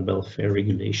 environmental and welfare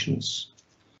regulations.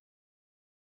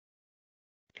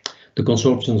 The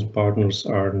consortium's partners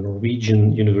are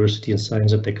Norwegian University in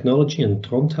Science and Technology in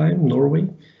Trondheim, Norway,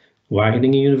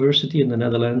 Wageningen University in the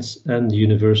Netherlands, and the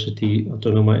University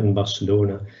Autonoma in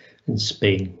Barcelona in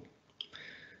Spain.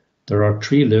 There are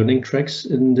 3 learning tracks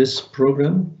in this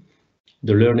program.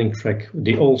 The learning track,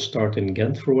 they all start in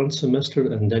Ghent for 1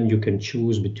 semester, and then you can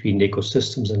choose between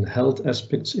ecosystems and health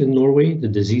aspects in Norway, the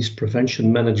disease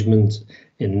prevention management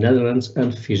in Netherlands,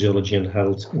 and physiology and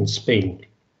health in Spain.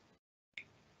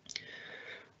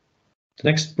 The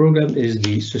next program is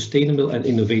the Sustainable and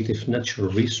Innovative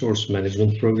Natural Resource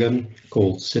Management Program,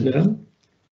 called CINRAM.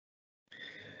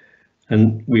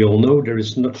 And we all know there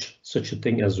is not such a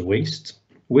thing as waste.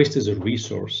 Waste is a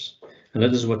resource, and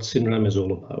that is what CINRAM is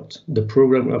all about. The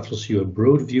program offers you a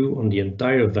broad view on the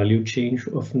entire value chain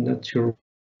of natural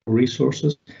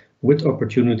resources with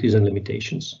opportunities and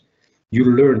limitations. You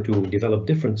learn to develop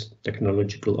different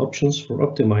technological options for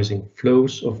optimizing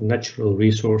flows of natural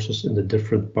resources in the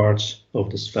different parts of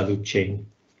this value chain.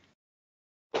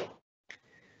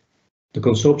 The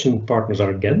consortium partners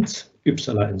are Ghent,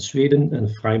 Uppsala in Sweden, and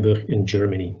Freiburg in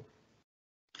Germany.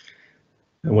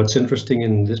 And what's interesting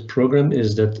in this program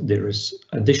is that there is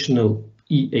additional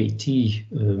EAT,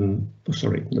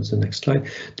 that's the next slide.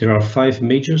 There are 5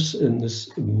 majors in this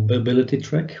mobility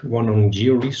track, one on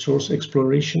georesource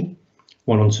exploration,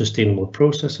 one on sustainable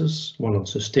processes, one on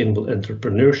sustainable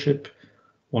entrepreneurship,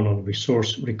 one on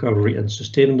resource recovery and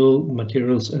sustainable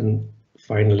materials, and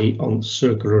finally on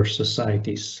circular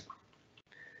societies.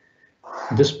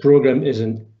 This program is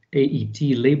an AET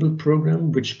label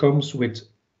program, which comes with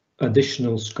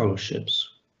additional scholarships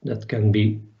that can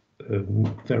be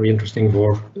very interesting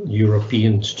for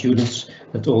European students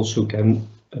that also can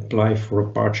apply for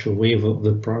a partial waiver of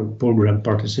the program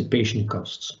participation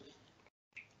costs.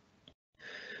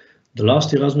 The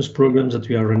last Erasmus programs that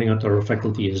we are running at our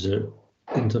faculty is the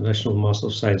International Master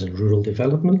of Science in Rural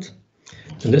Development.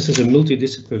 And this is a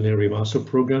multidisciplinary master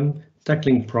program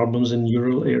tackling problems in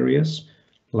rural areas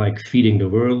like feeding the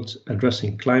world,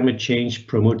 addressing climate change,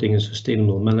 promoting a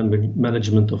sustainable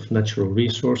management of natural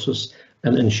resources,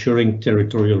 and ensuring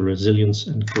territorial resilience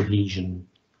and cohesion.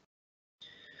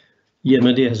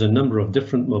 EMD has a number of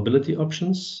different mobility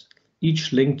options,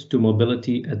 each linked to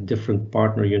mobility at different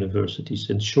partner universities.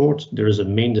 In short, there is a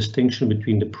main distinction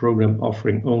between the program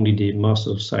offering only the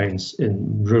Master of Science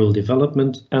in Rural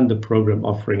Development and the program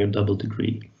offering a double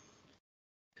degree.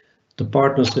 The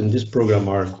partners in this program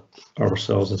are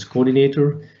ourselves as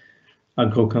coordinator,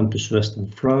 AgroCampus West in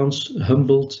France,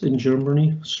 Humboldt in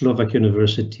Germany, Slovak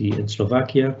University in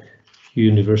Slovakia,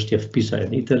 University of Pisa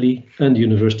in Italy, and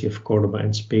University of Córdoba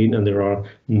in Spain, and there are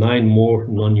 9 more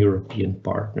non-European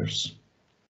partners.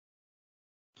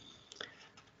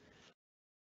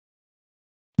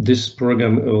 This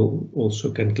program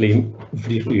also can claim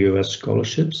VUS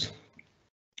scholarships,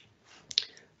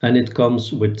 and it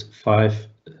comes with 3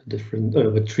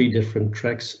 different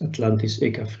tracks: Atlantis,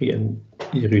 ECAFRI, and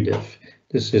IRUDEF.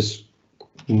 This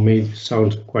may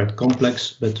sound quite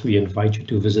complex, but we invite you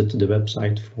to visit the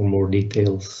website for more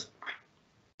details.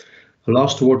 A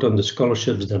last word on the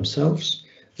scholarships themselves.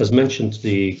 As mentioned,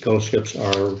 the scholarships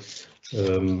are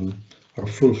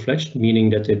full-fledged,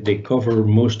 meaning that they cover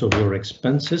most of your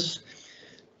expenses.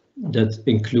 That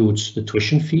includes the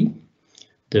tuition fee,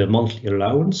 the monthly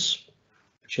allowance,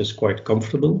 which is quite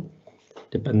comfortable,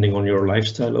 depending on your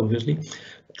lifestyle, obviously.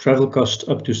 Travel cost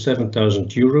up to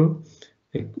 €7,000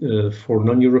 for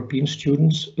non-European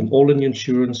students, and all-in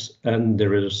insurance, and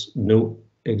there is no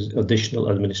additional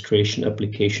administration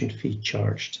application fee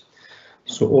charged.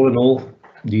 So all in all,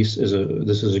 this is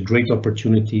a great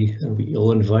opportunity, and we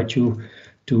all invite you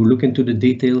to look into the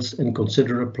details and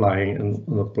consider applying. And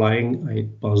on applying, I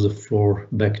pass the floor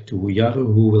back to Jare,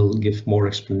 who will give more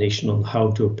explanation on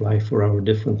how to apply for our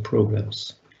different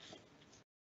programs.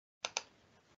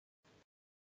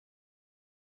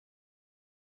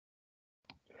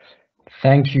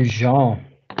 Thank you, Jean.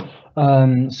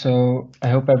 So I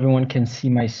hope everyone can see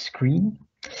my screen.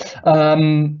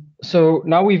 So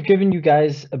now we've given you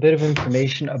guys a bit of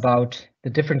information about the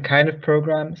different kind of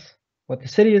programs, what the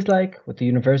city is like, what the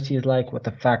university is like, what the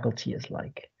faculty is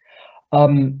like.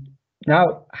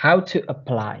 Now, how to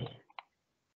apply.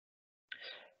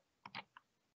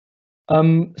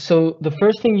 So the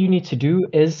first thing you need to do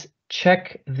is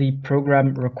check the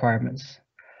program requirements.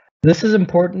 This is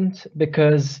important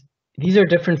because these are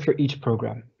different for each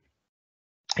program.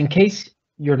 In case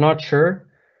you're not sure,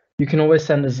 you can always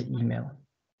send us an email.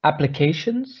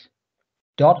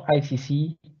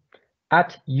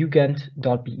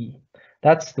 applications.itc@ughent.be.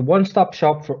 That's the one-stop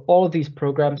shop for all of these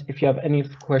programs if you have any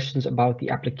questions about the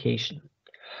application.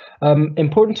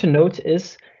 Important to note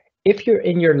is, if you're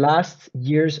in your last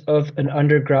years of an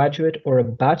undergraduate or a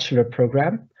bachelor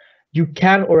program, you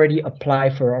can already apply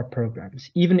for our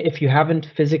programs, even if you haven't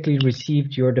physically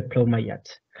received your diploma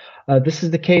yet. This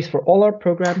is the case for all our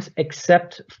programs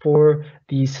except for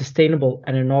the Sustainable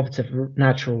and Innovative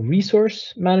Natural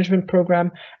Resource Management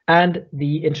program and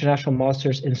the International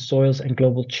Masters in Soils and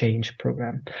Global Change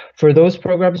program. For those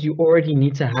programs, you already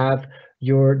need to have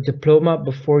your diploma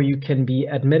before you can be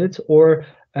admitted or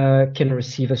can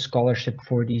receive a scholarship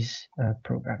for these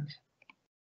programs.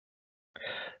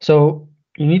 So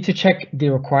you need to check the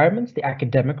requirements, the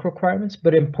academic requirements,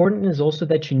 but important is also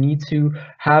that you need to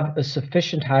have a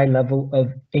sufficient high level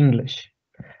of English,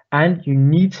 and you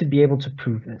need to be able to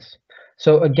prove this.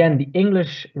 So again, the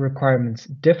English requirements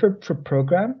differ per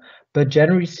program, but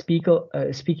generally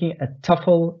speaking, a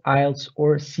TOEFL, IELTS,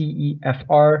 or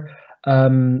CEFR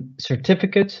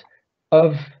certificate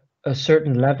of a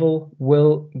certain level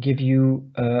will give you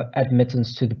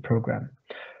admittance to the program.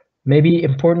 Maybe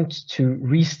important to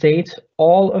restate,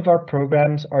 all of our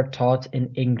programs are taught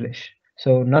in English.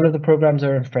 So none of the programs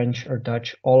are in French or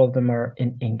Dutch, all of them are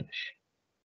in English.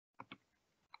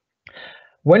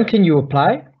 When can you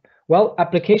apply? Well,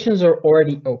 applications are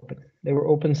already open. They were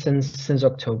open since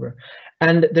October.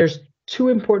 And there's 2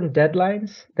 important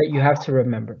deadlines that you have to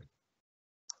remember.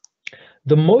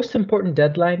 The most important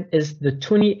deadline is the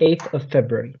 28th of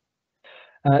February.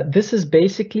 This is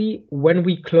basically when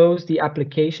we close the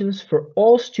applications for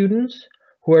all students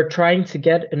who are trying to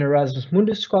get an Erasmus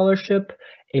Mundus scholarship,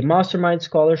 a Mastermind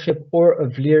scholarship, or a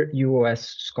VLIR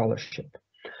UOS scholarship.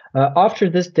 After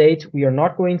this date, we are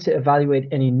not going to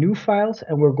evaluate any new files,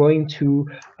 and we're going to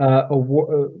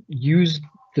use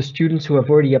the students who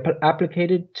have already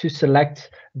applied to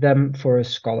select them for a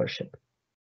scholarship.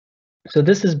 So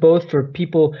this is both for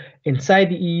people inside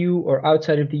the EU or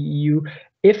outside of the EU.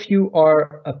 If you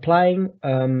are applying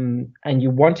and you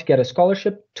want to get a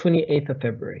scholarship, 28th of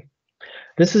February.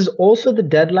 This is also the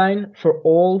deadline for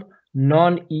all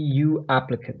non-EU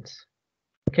applicants.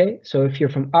 Okay, so if you're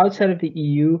from outside of the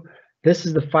EU, this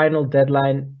is the final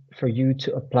deadline for you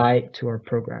to apply to our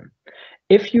program.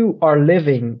 If you are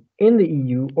living in the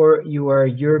EU or you are a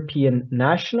European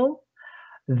national,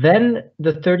 then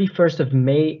the 31st of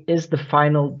May is the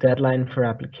final deadline for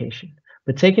application.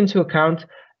 But take into account,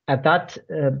 at that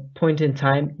point in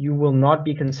time, you will not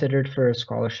be considered for a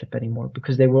scholarship anymore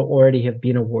because they will already have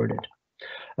been awarded.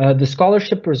 The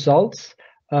scholarship results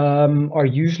are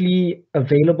usually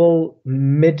available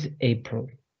mid-April.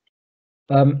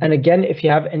 And again, if you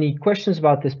have any questions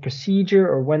about this procedure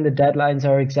or when the deadlines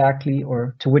are exactly,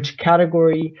 or to which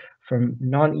category from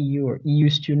non-EU or EU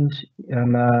students,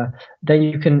 then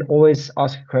you can always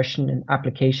ask a question in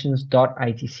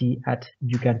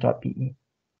applications.itc@ughent.be.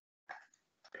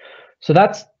 So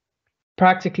that's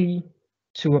practically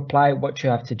to apply what you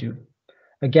have to do.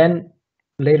 Again,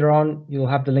 later on, you'll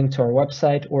have the link to our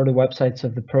website or the websites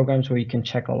of the programs where you can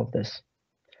check all of this.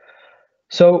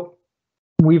 So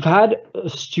we've had a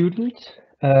student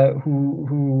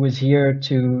who was here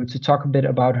to talk a bit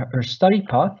about her study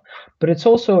path, but it's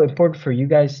also important for you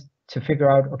guys to figure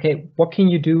out, okay, what can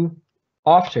you do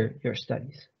after your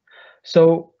studies?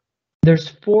 So there's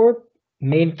 4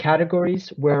 main categories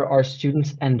where our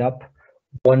students end up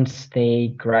once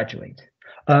they graduate.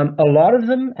 A lot of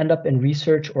them end up in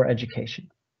research or education.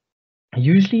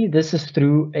 Usually this is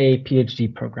through a PhD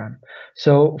program.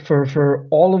 So for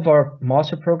all of our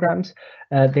master programs,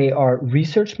 they are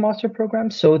research master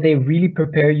programs. So they really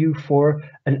prepare you for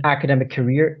an academic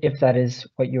career if that is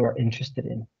what you are interested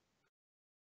in.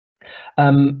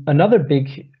 Another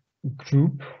big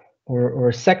group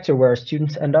or sector where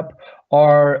students end up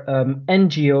are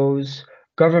NGOs,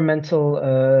 governmental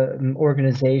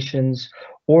organizations,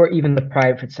 or even the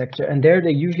private sector. And there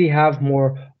they usually have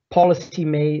more policy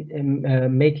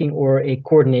making or a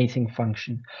coordinating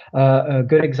function. A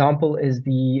good example is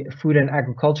the Food and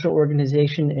Agricultural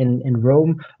Organization in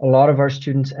Rome. A lot of our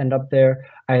students end up there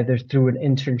either through an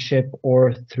internship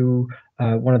or through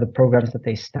one of the programs that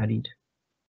they studied.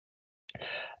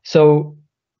 So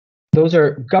those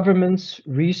are governments,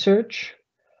 research,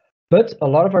 but a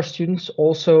lot of our students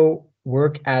also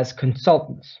work as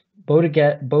consultants,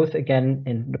 both again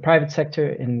in the private sector,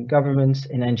 in governments,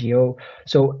 in NGO,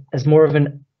 so as more of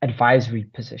an advisory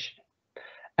position.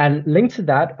 And linked to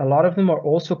that, a lot of them are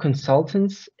also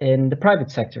consultants in the private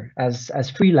sector as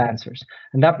freelancers.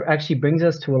 And that actually brings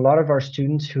us to a lot of our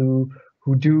students who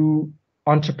do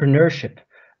entrepreneurship.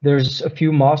 There's a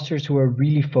few masters who are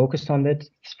really focused on it.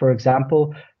 For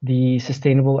example, the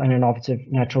Sustainable and Innovative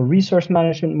Natural Resource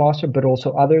Management Master, but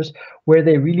also others, where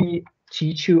they really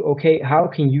teach you, okay, how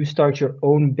can you start your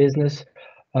own business?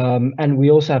 And we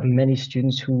also have many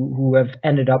students who have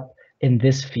ended up in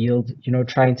this field, you know,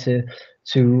 trying to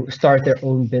start their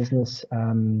own business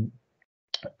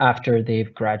after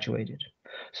they've graduated.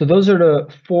 So those are the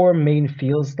 4 main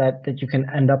fields that you can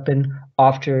end up in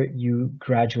after you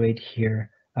graduate here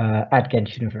at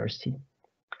Ghent University.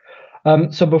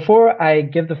 So before I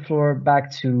give the floor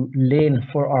back to Leen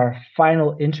for our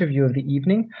final interview of the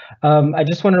evening, I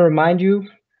just want to remind you,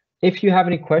 if you have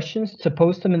any questions, to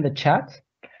post them in the chat.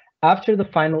 After the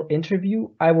final interview,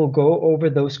 I will go over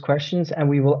those questions and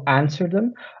we will answer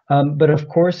them. But of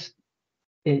course,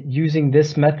 using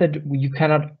this method, you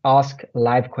cannot ask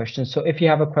live questions. So if you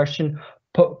have a question,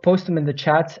 post them in the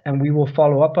chat and we will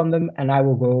follow up on them and I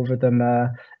will go over them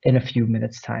in a few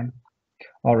minutes time.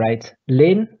 All right,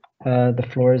 Leen, the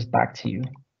floor is back to you.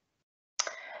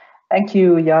 Thank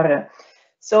you, Jarre.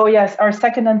 So yes, our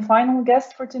second and final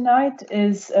guest for tonight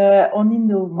is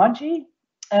Onindo Maggi.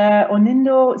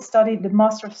 Onindo studied the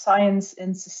Master of Science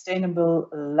in Sustainable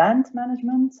Land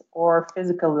Management, or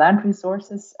Physical Land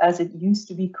Resources, as it used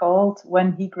to be called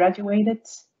when he graduated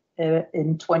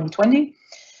in 2020.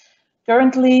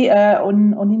 Currently,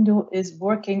 Onindo is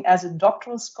working as a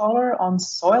doctoral scholar on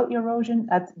soil erosion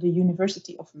at the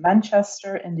University of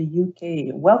Manchester in the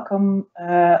UK. Welcome,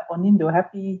 Onindo.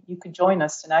 Happy you could join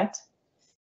us tonight.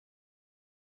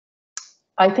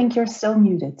 I think you're still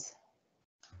muted.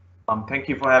 Thank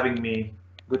you for having me.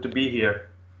 Good to be here.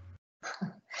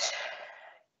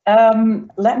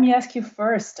 Let me ask you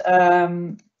first,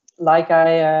 like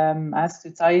I asked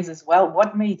to Thais as well,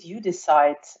 what made you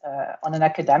decide on an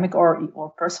academic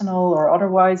or personal or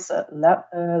otherwise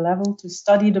level to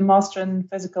study the Master in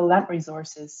Physical Land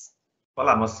Resources? Well,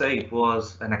 I must say it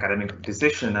was an academic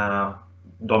decision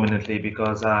dominantly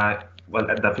because I well,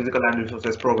 the Physical Land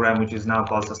Resources program, which is now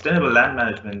called Sustainable Land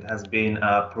Management, has been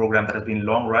a program that has been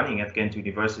long running at Ghent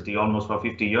University, almost for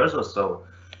 50 years or so.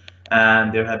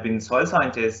 And there have been soil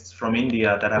scientists from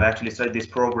India that have actually studied this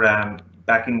program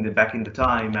back in the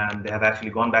time, and they have actually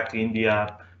gone back to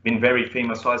India, been very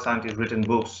famous soil scientists, written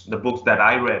books, the books that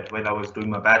I read when I was doing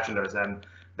my bachelor's, and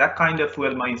that kind of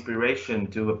fueled my inspiration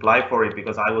to apply for it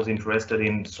because I was interested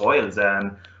in soils.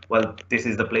 And well, this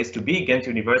is the place to be, Ghent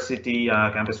University,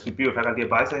 campus Superior, Faculty of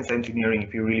Bioscience Engineering,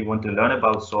 if you really want to learn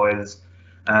about soils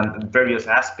and various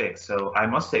aspects. So I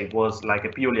must say it was like a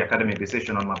purely academic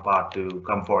decision on my part to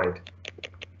come for it.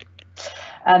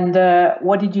 And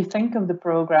what did you think of the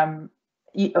program?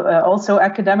 Also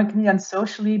academically and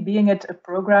socially, being it a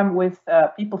program with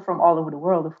people from all over the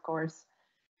world, of course.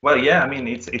 Well, yeah, I mean,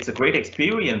 it's a great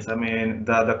experience. I mean,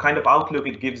 the kind of outlook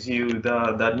it gives you,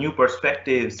 the new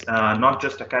perspectives, not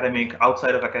just academic,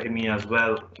 outside of academia as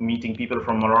well, meeting people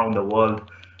from around the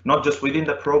world, not just within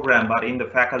the program, but in the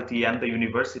faculty and the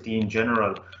university in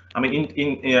general. I mean,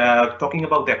 talking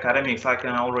about the academics, I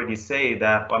can already say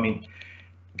that, I mean,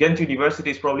 Ghent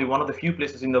University is probably one of the few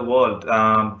places in the world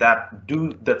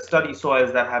that study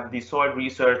soils, that have the soil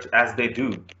research as they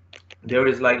do. There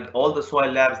is like all the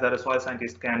soil labs that a soil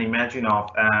scientist can imagine of,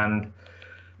 and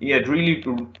yeah, it really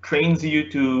trains you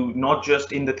to not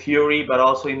just in the theory but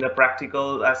also in the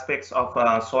practical aspects of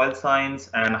soil science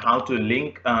and how to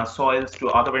link soils to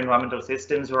other environmental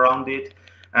systems around it.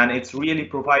 And it's really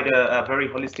provide a very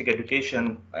holistic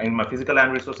education. In my Physical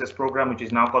Land Resources program, which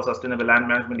is now called Sustainable Land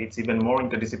Management, it's even more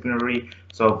interdisciplinary.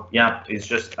 So yeah, it's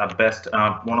just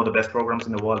one of the best programs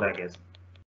in the world, I guess.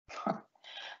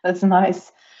 That's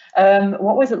nice.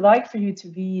 What was it like for you to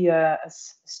be a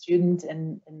student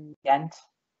in Ghent?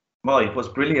 Well, it was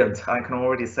brilliant. I can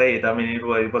already say it. I mean,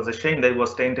 it was a shame that it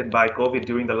was tainted by COVID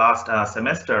during the last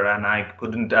semester, and I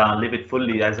couldn't live it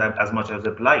fully as much as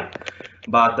I'd like.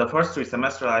 But the first 3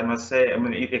 semesters, I must say, I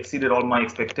mean, it exceeded all my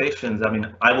expectations. I mean,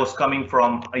 I was coming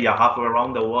from halfway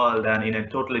around the world and in a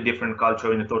totally different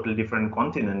culture, in a totally different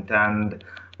continent, and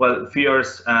well,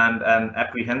 fears and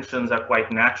apprehensions are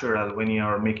quite natural when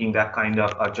you're making that kind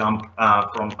of a jump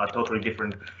from a totally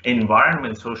different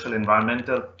environment, social,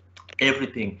 environmental,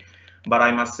 everything. But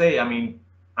I must say, I mean,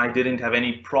 I didn't have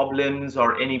any problems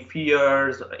or any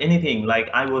fears, anything. Like,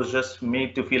 I was just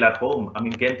made to feel at home. I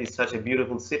mean, Ghent is such a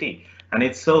beautiful city and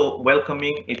it's so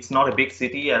welcoming. It's not a big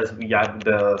city as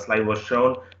the slide was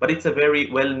shown, but it's a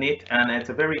very well knit and it's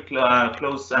a very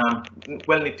close,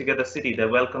 well knit together city that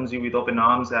welcomes you with open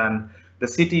arms. And the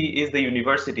city is the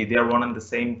university. They are one and the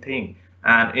same thing.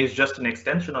 And it's just an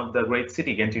extension of the great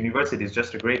city. Ghent University is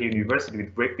just a great university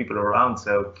with great people around.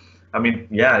 So I mean,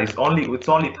 yeah, it's only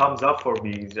thumbs up for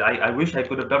me. I wish I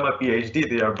could have done my PhD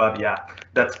there, but yeah,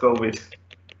 that's COVID.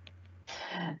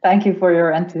 Thank you for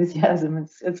your enthusiasm.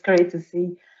 It's great to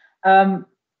see.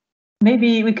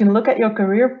 Maybe we can look at your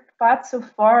career path so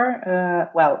far.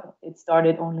 Well, it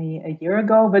started only a year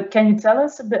ago, but can you tell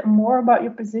us a bit more about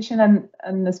your position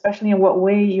and especially in what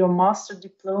way your master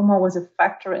diploma was a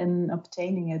factor in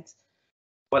obtaining it?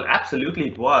 Well, absolutely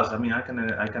it was. I mean, I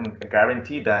can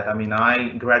guarantee that. I mean,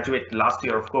 I graduated last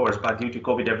year, of course, but due to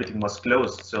COVID, everything was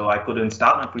closed. So I couldn't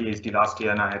start my PhD last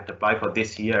year and I had to apply for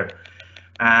this year.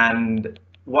 And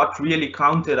what really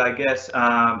counted, I guess,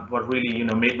 what really,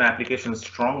 made my application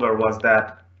stronger was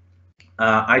that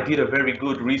I did a very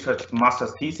good research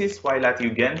master's thesis while at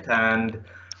Ghent, and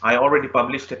I already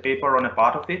published a paper on a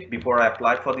part of it before I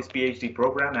applied for this PhD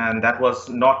program. And that was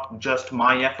not just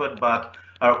my effort, but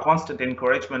a constant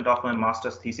encouragement of my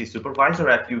master's thesis supervisor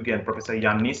at Ghent, Professor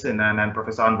Jan Nissen and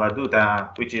Professor Anwar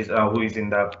Dut, who is in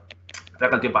the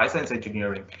Faculty of Bioscience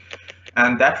Engineering.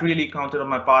 And that really counted on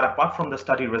my part, apart from the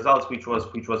study results, which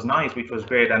was nice, which was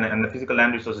great. And the Physical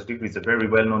Land Resources degree is a very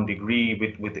well-known degree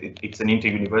it's an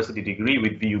inter-university degree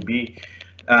with VUB.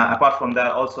 Apart from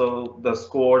that, also the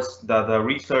scores, the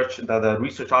research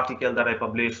article that I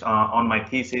published on my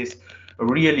thesis,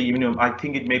 really, I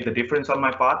think it made the difference on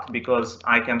my part, because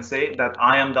I can say that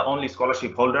I am the only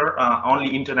scholarship holder,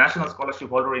 only international scholarship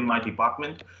holder in my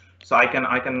department. So I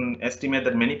can estimate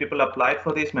that many people applied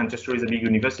for this. Manchester is a big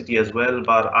university as well,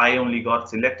 but I only got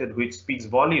selected, which speaks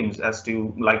volumes as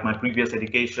to like my previous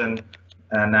education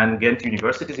and Ghent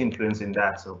University's influence in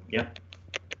that. So yeah.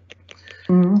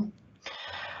 Mm-hmm.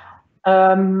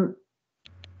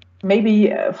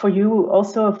 Maybe for you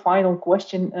also a final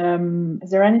question. Is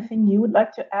there anything you would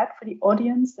like to add for the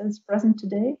audience that is present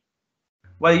today?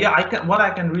 Well, yeah, what I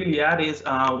can really add is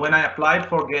when I applied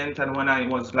for Ghent and when I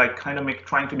was like kind of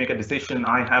trying to make a decision,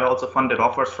 I had also funded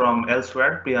offers from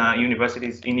elsewhere,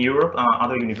 universities in Europe,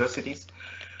 other universities.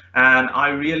 And I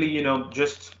really,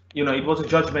 just you know, it was a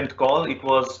judgment call. It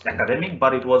was academic,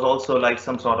 but it was also like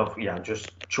some sort of, yeah,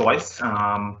 just choice.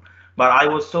 But I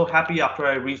was so happy after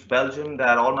I reached Belgium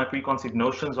that all my preconceived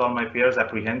notions, all my fears,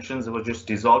 apprehensions were just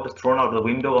dissolved, thrown out the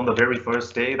window on the very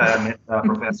first day that I met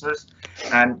professors.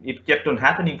 And it kept on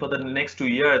happening for the next 2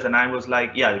 years. And I was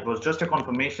like, yeah, it was just a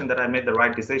confirmation that I made the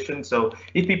right decision. So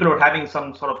if people are having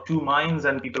some sort of two minds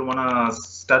and people want to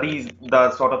study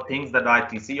the sort of things that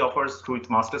ITC offers through its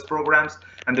master's programs,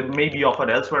 and they may be offered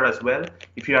elsewhere as well,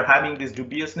 if you are having this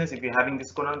dubiousness, if you're having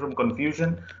this conundrum,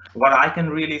 confusion, what I can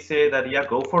really say that, yeah,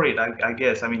 go for it. I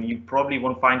guess, I mean, you probably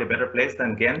won't find a better place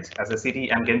than Ghent as a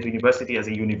city and Ghent University as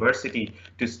a university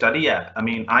to study at. I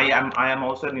mean, I am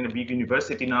also in a big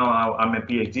university now. I'm a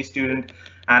PhD student,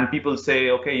 and people say,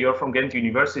 okay, you're from Ghent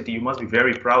University, you must be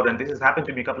very proud. And this has happened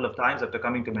to me a couple of times after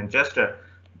coming to Manchester.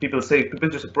 People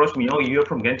just approach me, oh, you're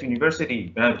from Ghent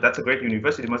University. That's a great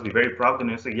university, must be very proud.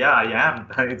 And I say, yeah, I am.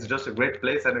 It's just a great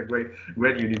place and a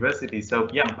great university. So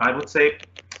yeah, I would say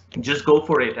just go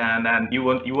for it, and you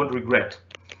won't regret.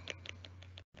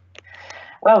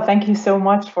 Well, thank you so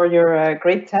much for your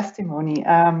great testimony.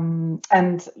 And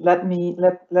let me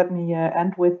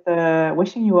end with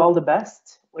wishing you all the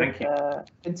best with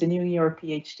continuing your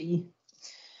PhD.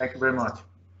 Thank you very much.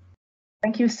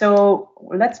 Thank you. So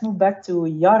let's move back to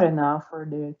Jarre now for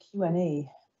the Q&A.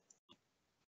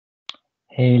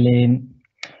 Hey, Lane.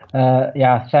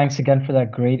 Yeah, thanks again for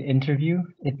that great interview.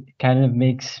 It kind of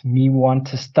makes me want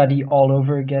to study all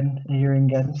over again here in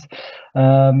Ghent.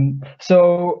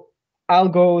 So I'll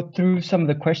go through some of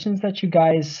the questions that you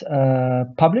guys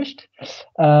published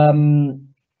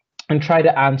and try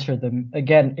to answer them.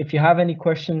 Again, if you have any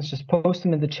questions, just post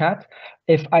them in the chat.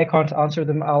 If I can't answer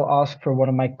them, I'll ask for one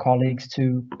of my colleagues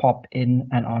to pop in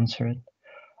and answer it.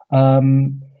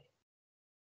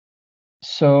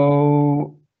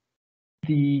 So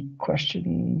the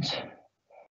questions.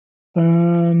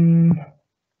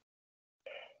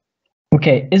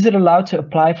 Okay, is it allowed to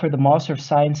apply for the Master of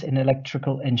Science in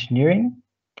Electrical Engineering?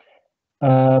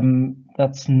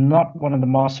 That's not one of the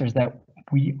masters that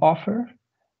we offer,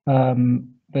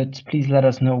 but please let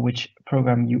us know which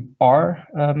program you are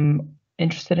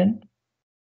interested in.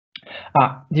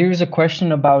 Here's a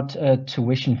question about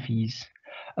tuition fees.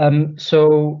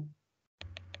 So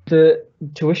the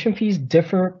tuition fees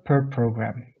differ per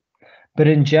program, but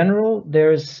in general,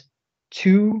 there's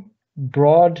two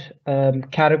broad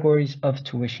categories of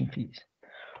tuition fees.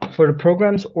 For the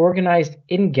programs organized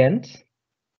in Ghent,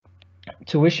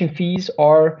 tuition fees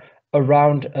are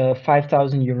around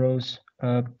 5,000 euros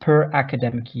per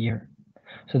academic year.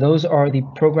 So those are the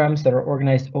programs that are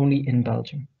organized only in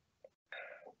Belgium.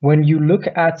 When you look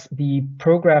at the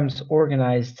programs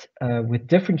organized with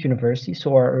different universities,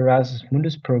 so our Erasmus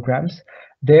Mundus programs,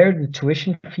 there the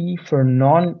tuition fee for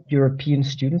non-European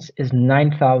students is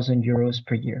 9,000 euros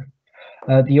per year.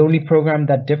 The only program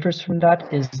that differs from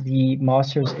that is the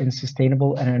Masters in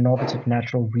Sustainable and Innovative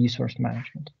Natural Resource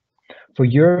Management. For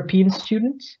European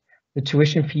students, the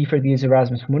tuition fee for these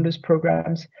Erasmus Mundus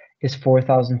programs is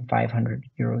 4,500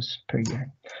 euros per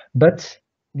year. But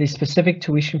the specific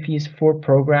tuition fees for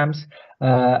programs,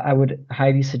 I would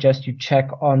highly suggest you check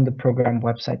on the program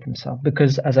website themselves,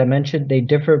 because as I mentioned, they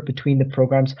differ between the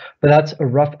programs, but that's a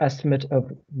rough estimate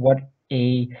of what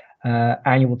a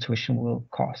annual tuition will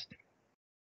cost.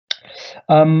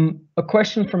 A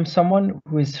question from someone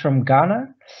who is from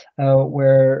Ghana,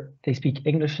 where they speak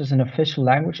English as an official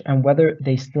language, and whether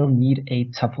they still need a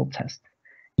TOEFL test.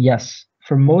 Yes,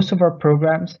 for most of our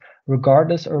programs,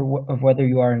 regardless of whether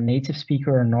you are a native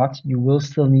speaker or not, you will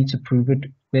still need to prove it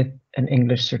with an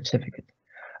English certificate.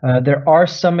 There are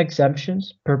some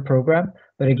exemptions per program,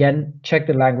 but again, check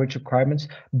the language requirements.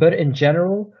 But in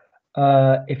general,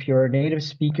 if you're a native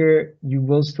speaker, you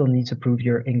will still need to prove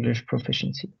your English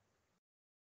proficiency.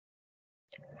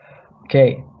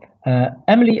 Okay,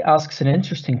 Emily asks an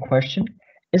interesting question.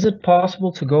 Is it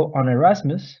possible to go on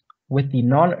Erasmus with the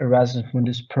non-Erasmus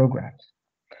Mundus programs?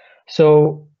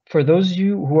 So for those of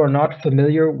you who are not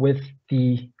familiar with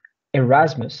the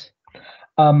Erasmus,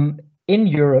 in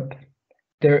Europe,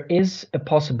 there is a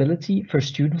possibility for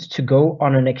students to go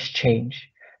on an exchange,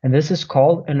 and this is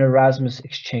called an Erasmus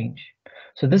exchange.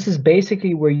 So this is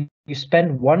basically where you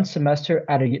spend one semester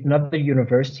at another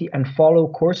university and follow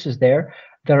courses there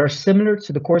that are similar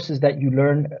to the courses that you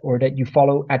learn or that you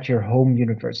follow at your home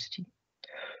university.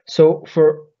 So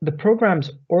for the programs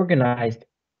organized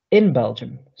in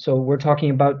Belgium, so we're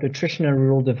talking about nutrition and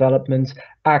rural development,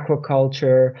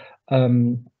 aquaculture,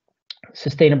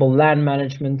 sustainable land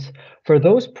management. For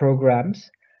those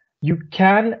programs, you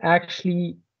can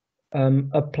actually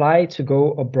apply to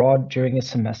go abroad during a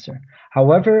semester.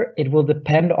 However, it will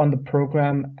depend on the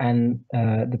program and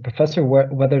the professor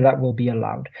whether that will be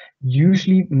allowed.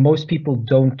 Usually, most people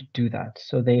don't do that.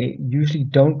 So they usually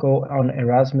don't go on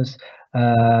Erasmus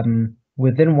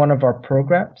within one of our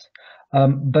programs,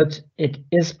 but it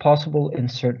is possible in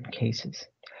certain cases.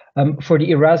 For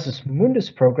the Erasmus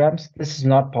Mundus programs, this is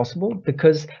not possible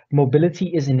because mobility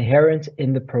is inherent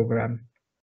in the program.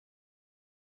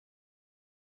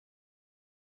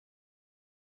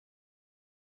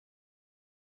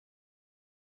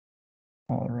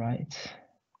 All right.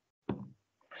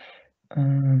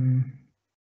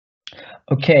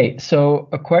 Okay, so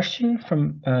a question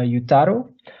from Yutaro.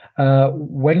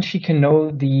 When she can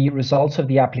know the results of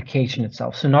the application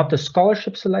itself. So not the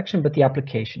scholarship selection, but the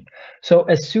application. So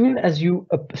as soon as you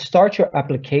start your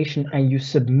application and you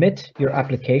submit your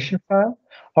application file,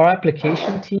 our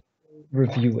application team will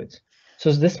review it.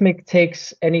 So this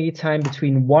takes any time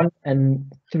between 1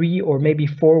 and 3 or maybe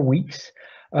 4 weeks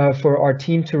for our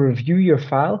team to review your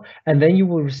file, and then you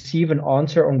will receive an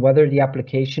answer on whether the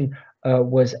application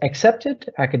was accepted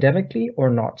academically or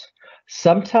not.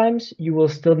 Sometimes you will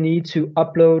still need to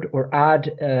upload or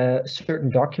add certain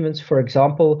documents. For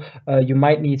example, you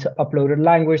might need to upload a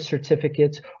language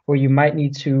certificate, or you might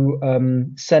need to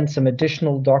send some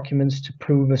additional documents to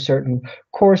prove a certain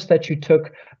course that you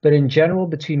took. But in general,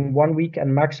 between 1 week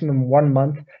and maximum 1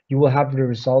 month, you will have the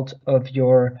result of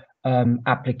your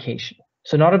application.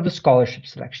 So not of the scholarship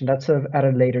selection, that's at a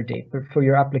later date, but for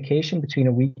your application between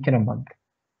a week and a month.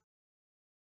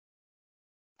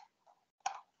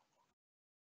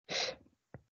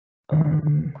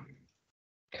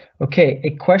 Okay,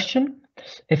 a question.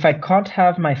 If I can't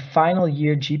have my final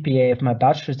year GPA of my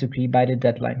bachelor's degree by the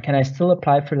deadline, can I still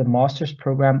apply for the master's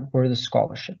program or the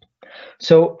scholarship?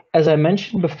 So as I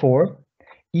mentioned before,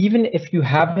 even if you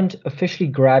haven't officially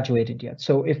graduated yet,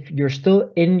 so if you're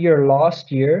still in your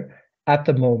last year at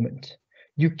the moment,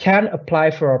 you can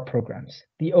apply for our programs.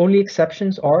 The only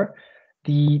exceptions are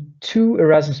the 2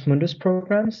 Erasmus Mundus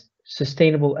programs,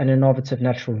 Sustainable and Innovative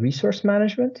Natural Resource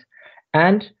Management,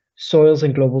 and Soils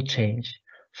and Global Change.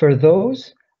 For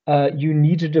those, you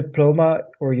need a diploma,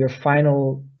 or your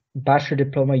final bachelor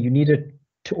diploma, you need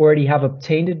to already have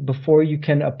obtained it before you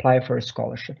can apply for a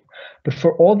scholarship. But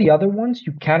for all the other ones,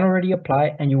 you can already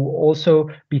apply, and you will also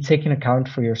be taken account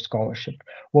for your scholarship.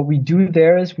 What we do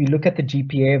there is we look at the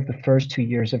GPA of the first 2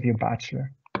 years of your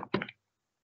bachelor.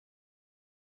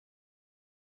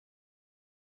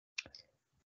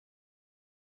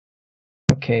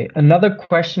 Okay, another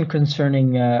question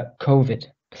concerning COVID.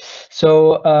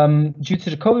 So due to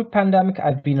the COVID pandemic,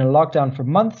 I've been in lockdown for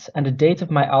months, and the date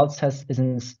of my IELTS test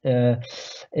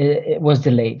it was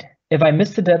delayed. If I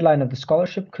missed the deadline of the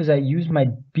scholarship, could I use my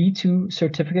B2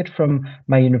 certificate from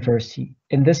my university?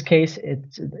 In this case,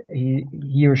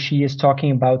 he or she is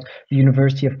talking about the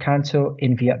University of Canto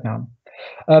in Vietnam.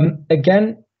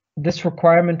 Again, this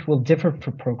requirement will differ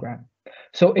per program.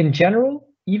 So in general,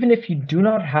 even if you do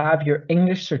not have your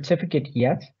English certificate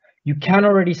yet, you can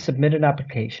already submit an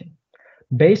application.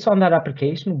 Based on that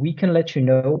application, we can let you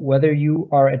know whether you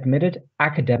are admitted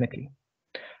academically.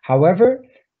 However,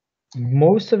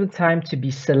 most of the time, to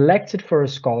be selected for a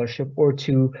scholarship or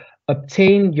to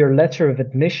obtain your letter of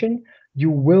admission, you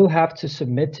will have to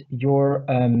submit your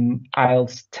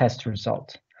IELTS test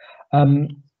result.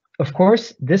 Of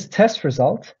course, this test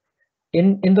result,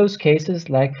 in those cases,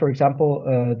 like for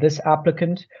example, this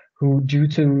applicant who, due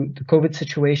to the COVID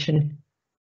situation,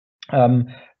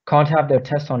 can't have their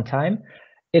test on time,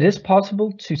 it is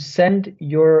possible to send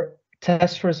your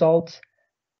test results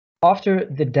after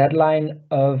the deadline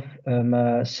of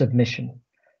submission.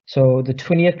 So the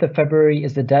 20th of February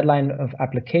is the deadline of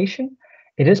application.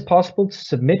 It is possible to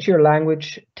submit your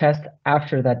language test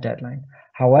after that deadline.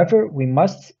 However, we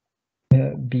must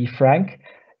be frank.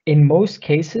 In most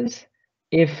cases,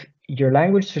 if your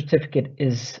language certificate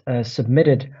is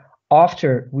submitted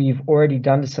after we've already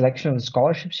done the selection of the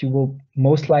scholarships, you will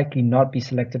most likely not be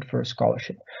selected for a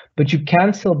scholarship. But you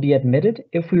can still be admitted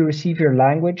if we receive your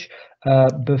language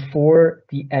before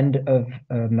the end of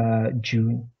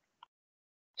June.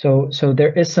 So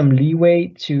there is some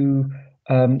leeway to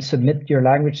submit your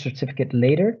language certificate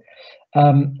later.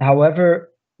 However,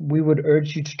 we would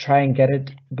urge you to try and get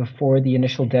it before the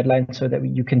initial deadline so that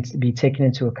you can be taken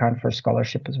into account for a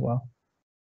scholarship as well.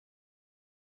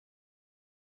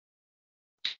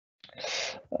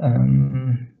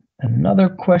 Another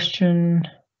question.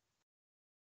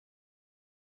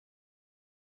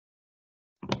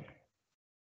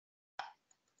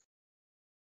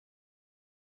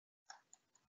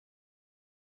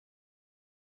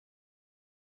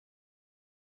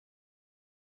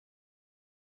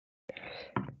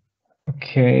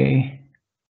 Okay.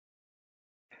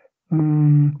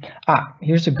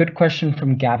 Here's a good question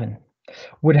from Gavin.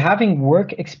 Would having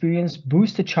work experience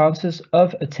boost the chances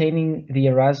of attaining the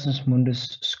Erasmus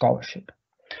Mundus scholarship?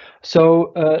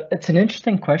 So it's an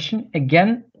interesting question.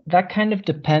 Again, that kind of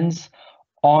depends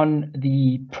on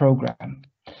the program.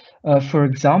 For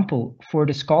example, for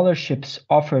the scholarships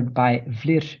offered by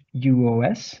VLIR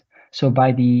UOS, so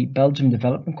by the Belgium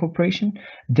Development Corporation,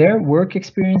 their work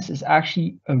experience is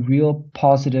actually a real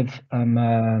positive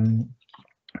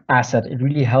asset. It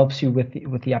really helps you with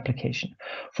the application.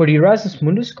 For the Erasmus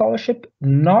Mundus scholarship,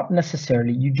 not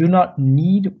necessarily. You do not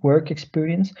need work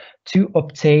experience to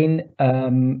obtain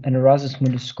an Erasmus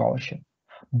Mundus scholarship,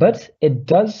 but it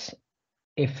does.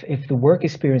 If the work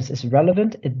experience is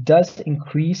relevant, it does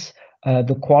increase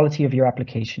the quality of your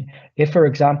application. If, for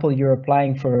example, you're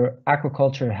applying for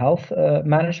aquaculture health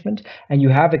management and you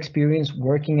have experience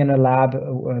working in a lab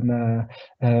or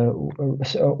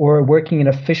working in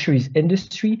a fisheries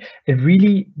industry, it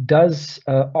really does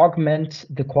augment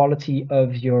the quality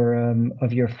of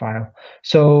your file.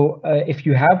 So if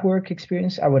you have work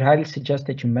experience, I would highly suggest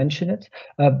that you mention it,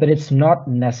 but it's not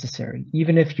necessary.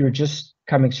 Even if you're just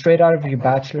coming straight out of your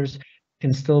bachelor's,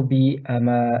 can still be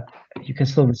you can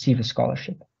still receive a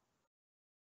scholarship.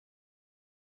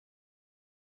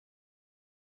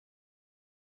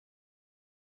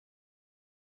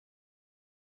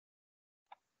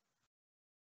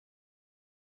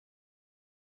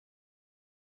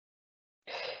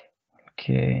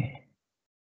 Okay.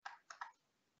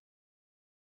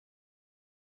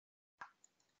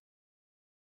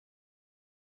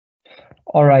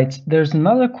 All right, there's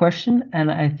another question,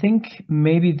 and I think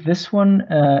maybe this one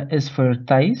is for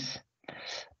Thijs.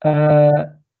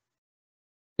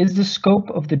 Is the scope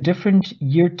of the different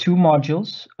year 2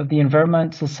 modules of the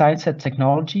environmental science and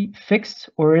technology fixed,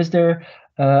 or is there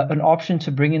an option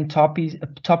to bring in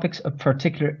topics of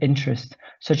particular interest,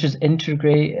 such as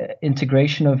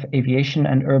integration of aviation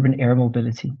and urban air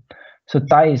mobility? So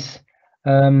Thijs,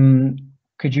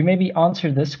 could you maybe answer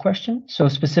this question? So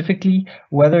specifically,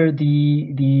 whether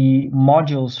the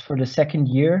modules for the second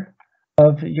year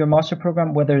of your master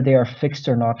program, whether they are fixed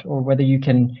or not, or whether you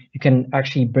can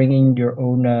actually bring in your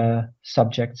own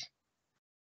subjects.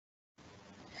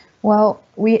 Well,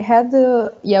 we had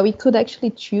we could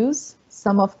actually choose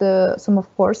some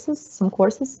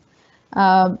courses,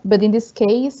 but in this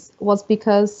case was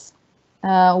because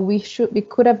we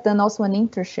could have done also an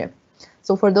internship.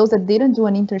 So for those that didn't do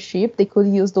an internship, they could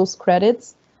use those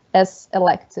credits as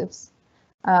electives.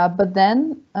 But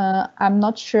then I'm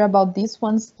not sure about these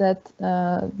ones that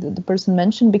the person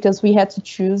mentioned, because we had to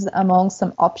choose among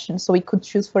some options. So we could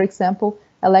choose, for example,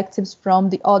 electives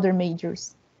from the other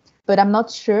majors. But I'm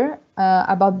not sure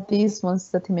about these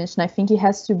ones that he mentioned. I think it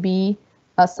has to be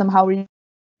somehow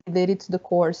related to the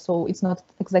course. So it's not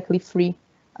exactly free.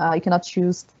 You cannot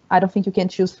choose. I don't think you can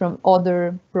choose from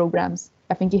other programs.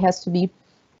 I think it has to be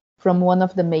from one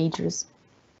of the majors.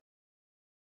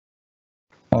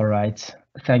 All right.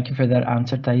 Thank you for that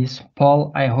answer, Thijs.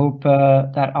 Paul, I hope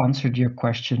that answered your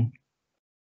question.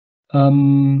 All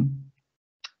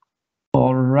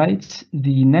right.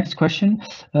 The next question,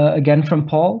 again from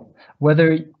Paul,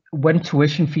 when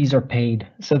tuition fees are paid.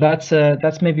 So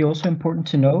that's maybe also important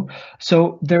to know.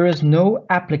 So there is no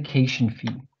application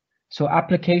fee. So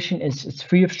application it's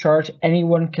free of charge.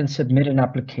 Anyone can submit an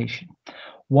application.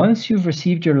 Once you've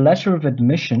received your letter of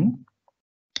admission,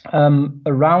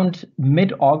 around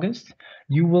mid-August,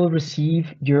 you will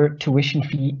receive your tuition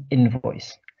fee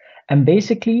invoice. And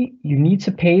basically, you need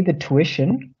to pay the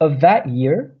tuition of that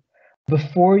year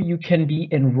before you can be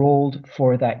enrolled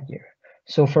for that year.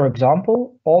 So for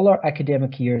example, all our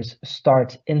academic years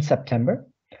start in September,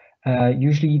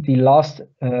 usually the last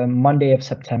Monday of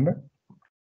September.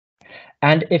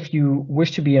 And if you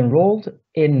wish to be enrolled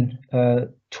in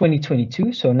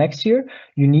 2022, so next year,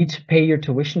 you need to pay your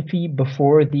tuition fee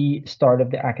before the start of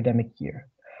the academic year.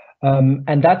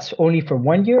 And that's only for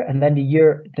 1 year, and then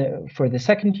for the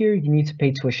second year, you need to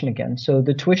pay tuition again. So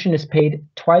the tuition is paid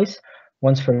twice,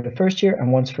 once for the first year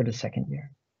and once for the second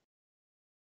year.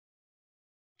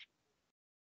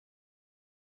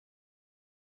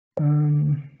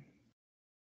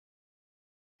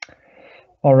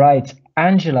 All right,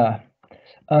 Angela.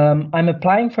 I'm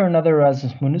applying for another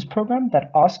Erasmus Mundus program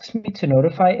that asks me to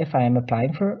notify if I am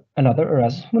applying for another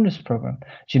Erasmus Mundus program.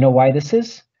 Do you know why this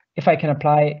is? If I can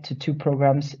apply to 2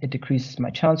 programs, it decreases my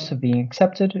chance of being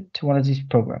accepted to one of these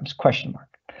programs, ?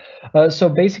 So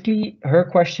basically, her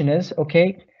question is,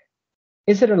 okay,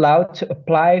 is it allowed to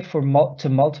apply to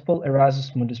multiple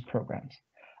Erasmus Mundus programs?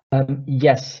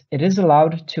 Yes, it is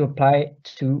allowed to apply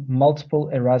to multiple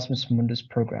Erasmus Mundus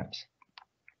programs.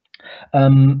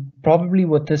 Probably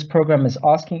what this program is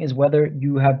asking is whether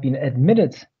you have been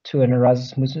admitted to an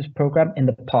Erasmus Mundus program in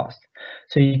the past.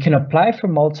 So you can apply for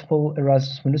multiple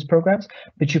Erasmus Mundus programs,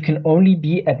 but you can only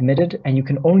be admitted and you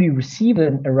can only receive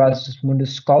an Erasmus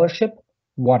Mundus scholarship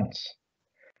once.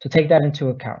 So take that into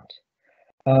account.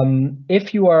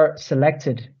 If you are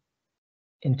selected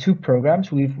in 2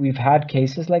 programs, we've had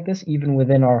cases like this even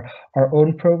within our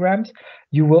own programs,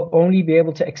 you will only be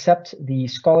able to accept the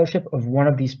scholarship of one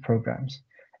of these programs.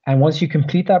 And once you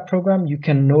complete that program, you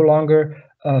can no longer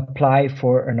apply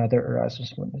for another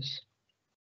Erasmus Mundus.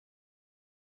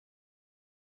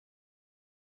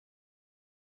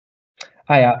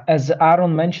 As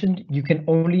Aaron mentioned, you can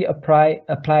only apply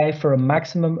for a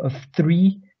maximum of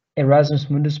 3 Erasmus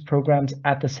Mundus programs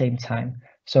at the same time.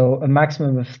 So a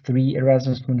maximum of 3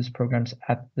 Erasmus Mundus programs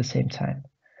at the same time.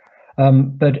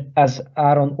 But as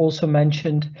Aaron also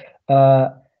mentioned,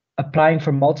 applying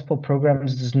for multiple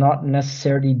programs does not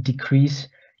necessarily decrease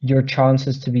your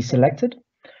chances to be selected.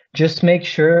 Just make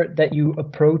sure that you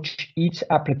approach each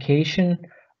application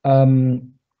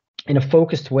in a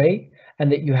focused way,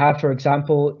 and that you have, for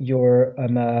example, your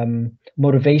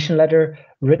motivation letter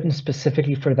written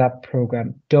specifically for that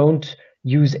program. Don't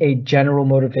use a general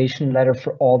motivation letter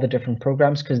for all the different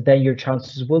programs, because then your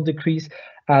chances will decrease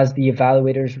as the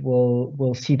evaluators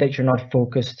will see that you're not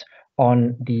focused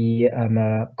on the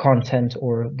content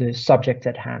or the subject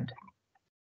at hand.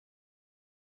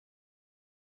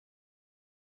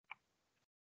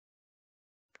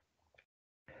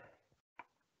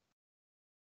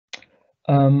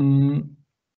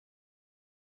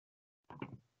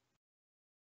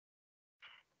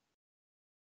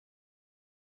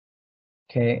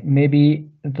 Okay, maybe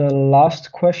the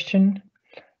last question,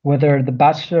 whether the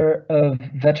Bachelor of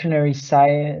Veterinary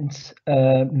Science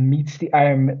meets the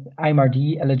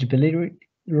IMRD eligibility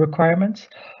requirements.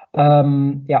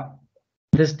 Yeah,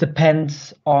 this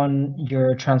depends on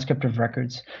your transcript of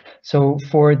records. So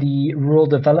for the Rural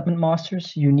Development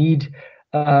Masters, you need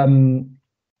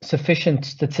sufficient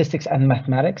statistics and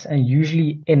mathematics, and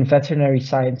usually in veterinary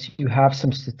science, you have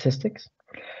some statistics.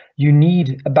 You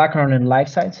need a background in life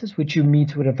sciences, which you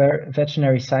meet with a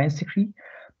veterinary science degree,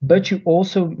 but you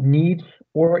also need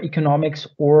or economics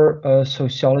or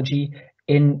sociology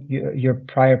in your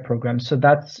prior program. So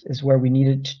that is where we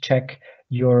needed to check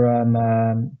your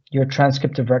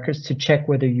transcript of records to check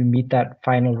whether you meet that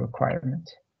final requirement.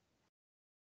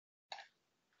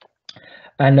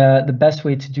 And the best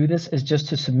way to do this is just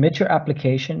to submit your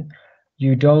application.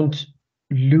 You don't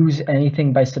lose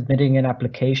anything by submitting an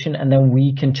application, and then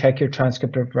we can check your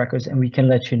transcript of records and we can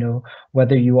let you know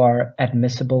whether you are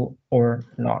admissible or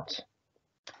not.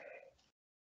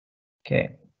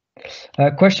 Okay,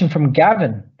 question from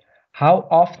Gavin. How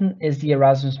often is the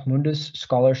Erasmus Mundus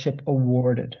scholarship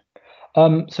awarded?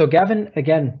 So Gavin,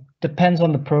 again, depends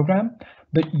on the program,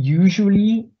 but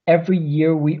usually every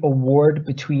year we award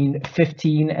between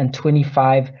 15 and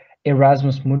 25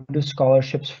 Erasmus Mundus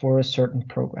scholarships for a certain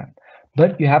program.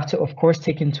 But you have to, of course,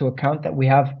 take into account that we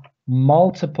have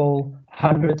multiple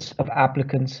hundreds of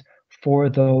applicants for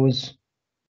those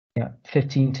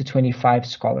 15 to 25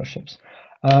 scholarships.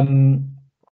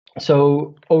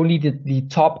 So only the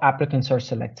top applicants are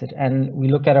selected, and we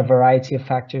look at a variety of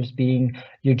factors, being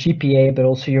your GPA, but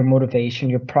also your motivation,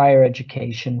 your prior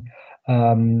education.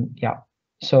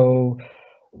 So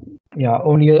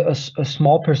only a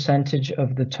small percentage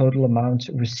of the total amount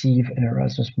receive an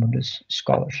Erasmus Mundus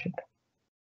scholarship.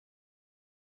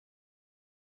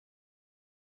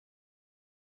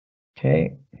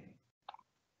 Okay,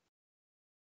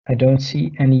 I don't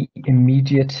see any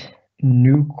immediate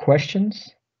new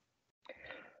questions.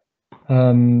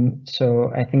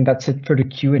 So I think that's it for the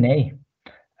Q&A.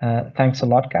 Thanks a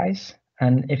lot, guys.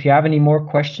 And if you have any more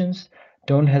questions,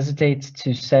 don't hesitate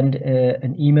to send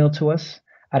an email to us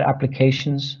at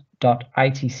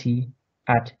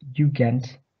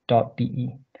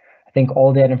applications.itc@ughent.be. I think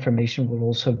all that information will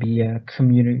also be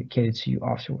communicated to you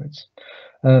afterwards.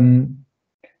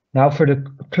 Now for the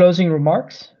closing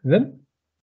remarks, Wim?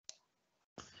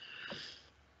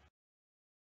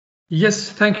 Yes,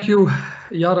 thank you,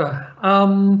 Yara.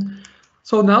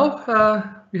 So now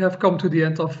we have come to the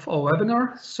end of our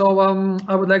webinar. So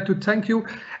I would like to thank you.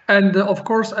 And of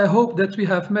course, I hope that we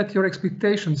have met your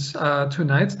expectations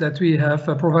tonight, that we have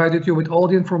provided you with all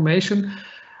the information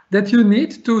that you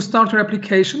need to start your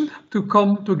application to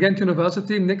come to Ghent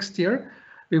University next year.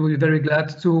 We will be very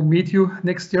glad to meet you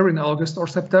next year in August or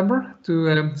September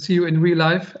to see you in real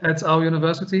life at our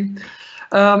university.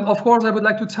 Of course, I would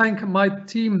like to thank my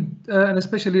team and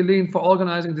especially Leen for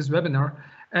organizing this webinar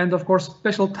And of course,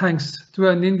 special thanks to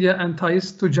Nindya and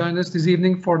Thais to join us this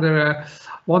evening for their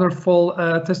wonderful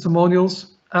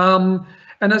testimonials. And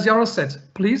as Yara said,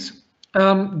 please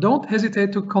don't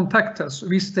hesitate to contact us.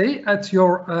 We stay at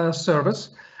your service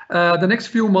the next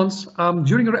few months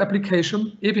during your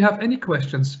application. If you have any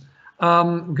questions,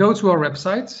 go to our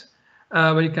website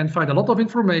where you can find a lot of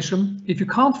information. If you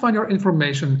can't find your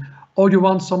information or you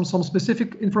want some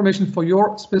specific information for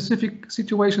your specific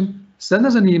situation, send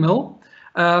us an email.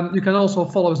 You can also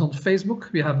follow us on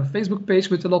Facebook. We have a Facebook page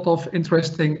with a lot of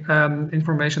interesting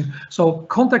information. So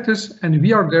contact us and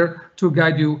we are there to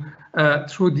guide you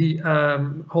through the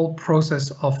whole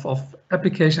process of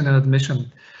application and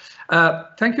admission.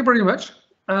 Thank you very much.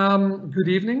 Good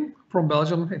evening from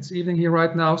Belgium. It's evening here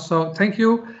right now. So thank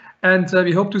you. And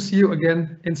we hope to see you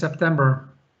again in September.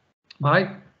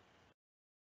 Bye.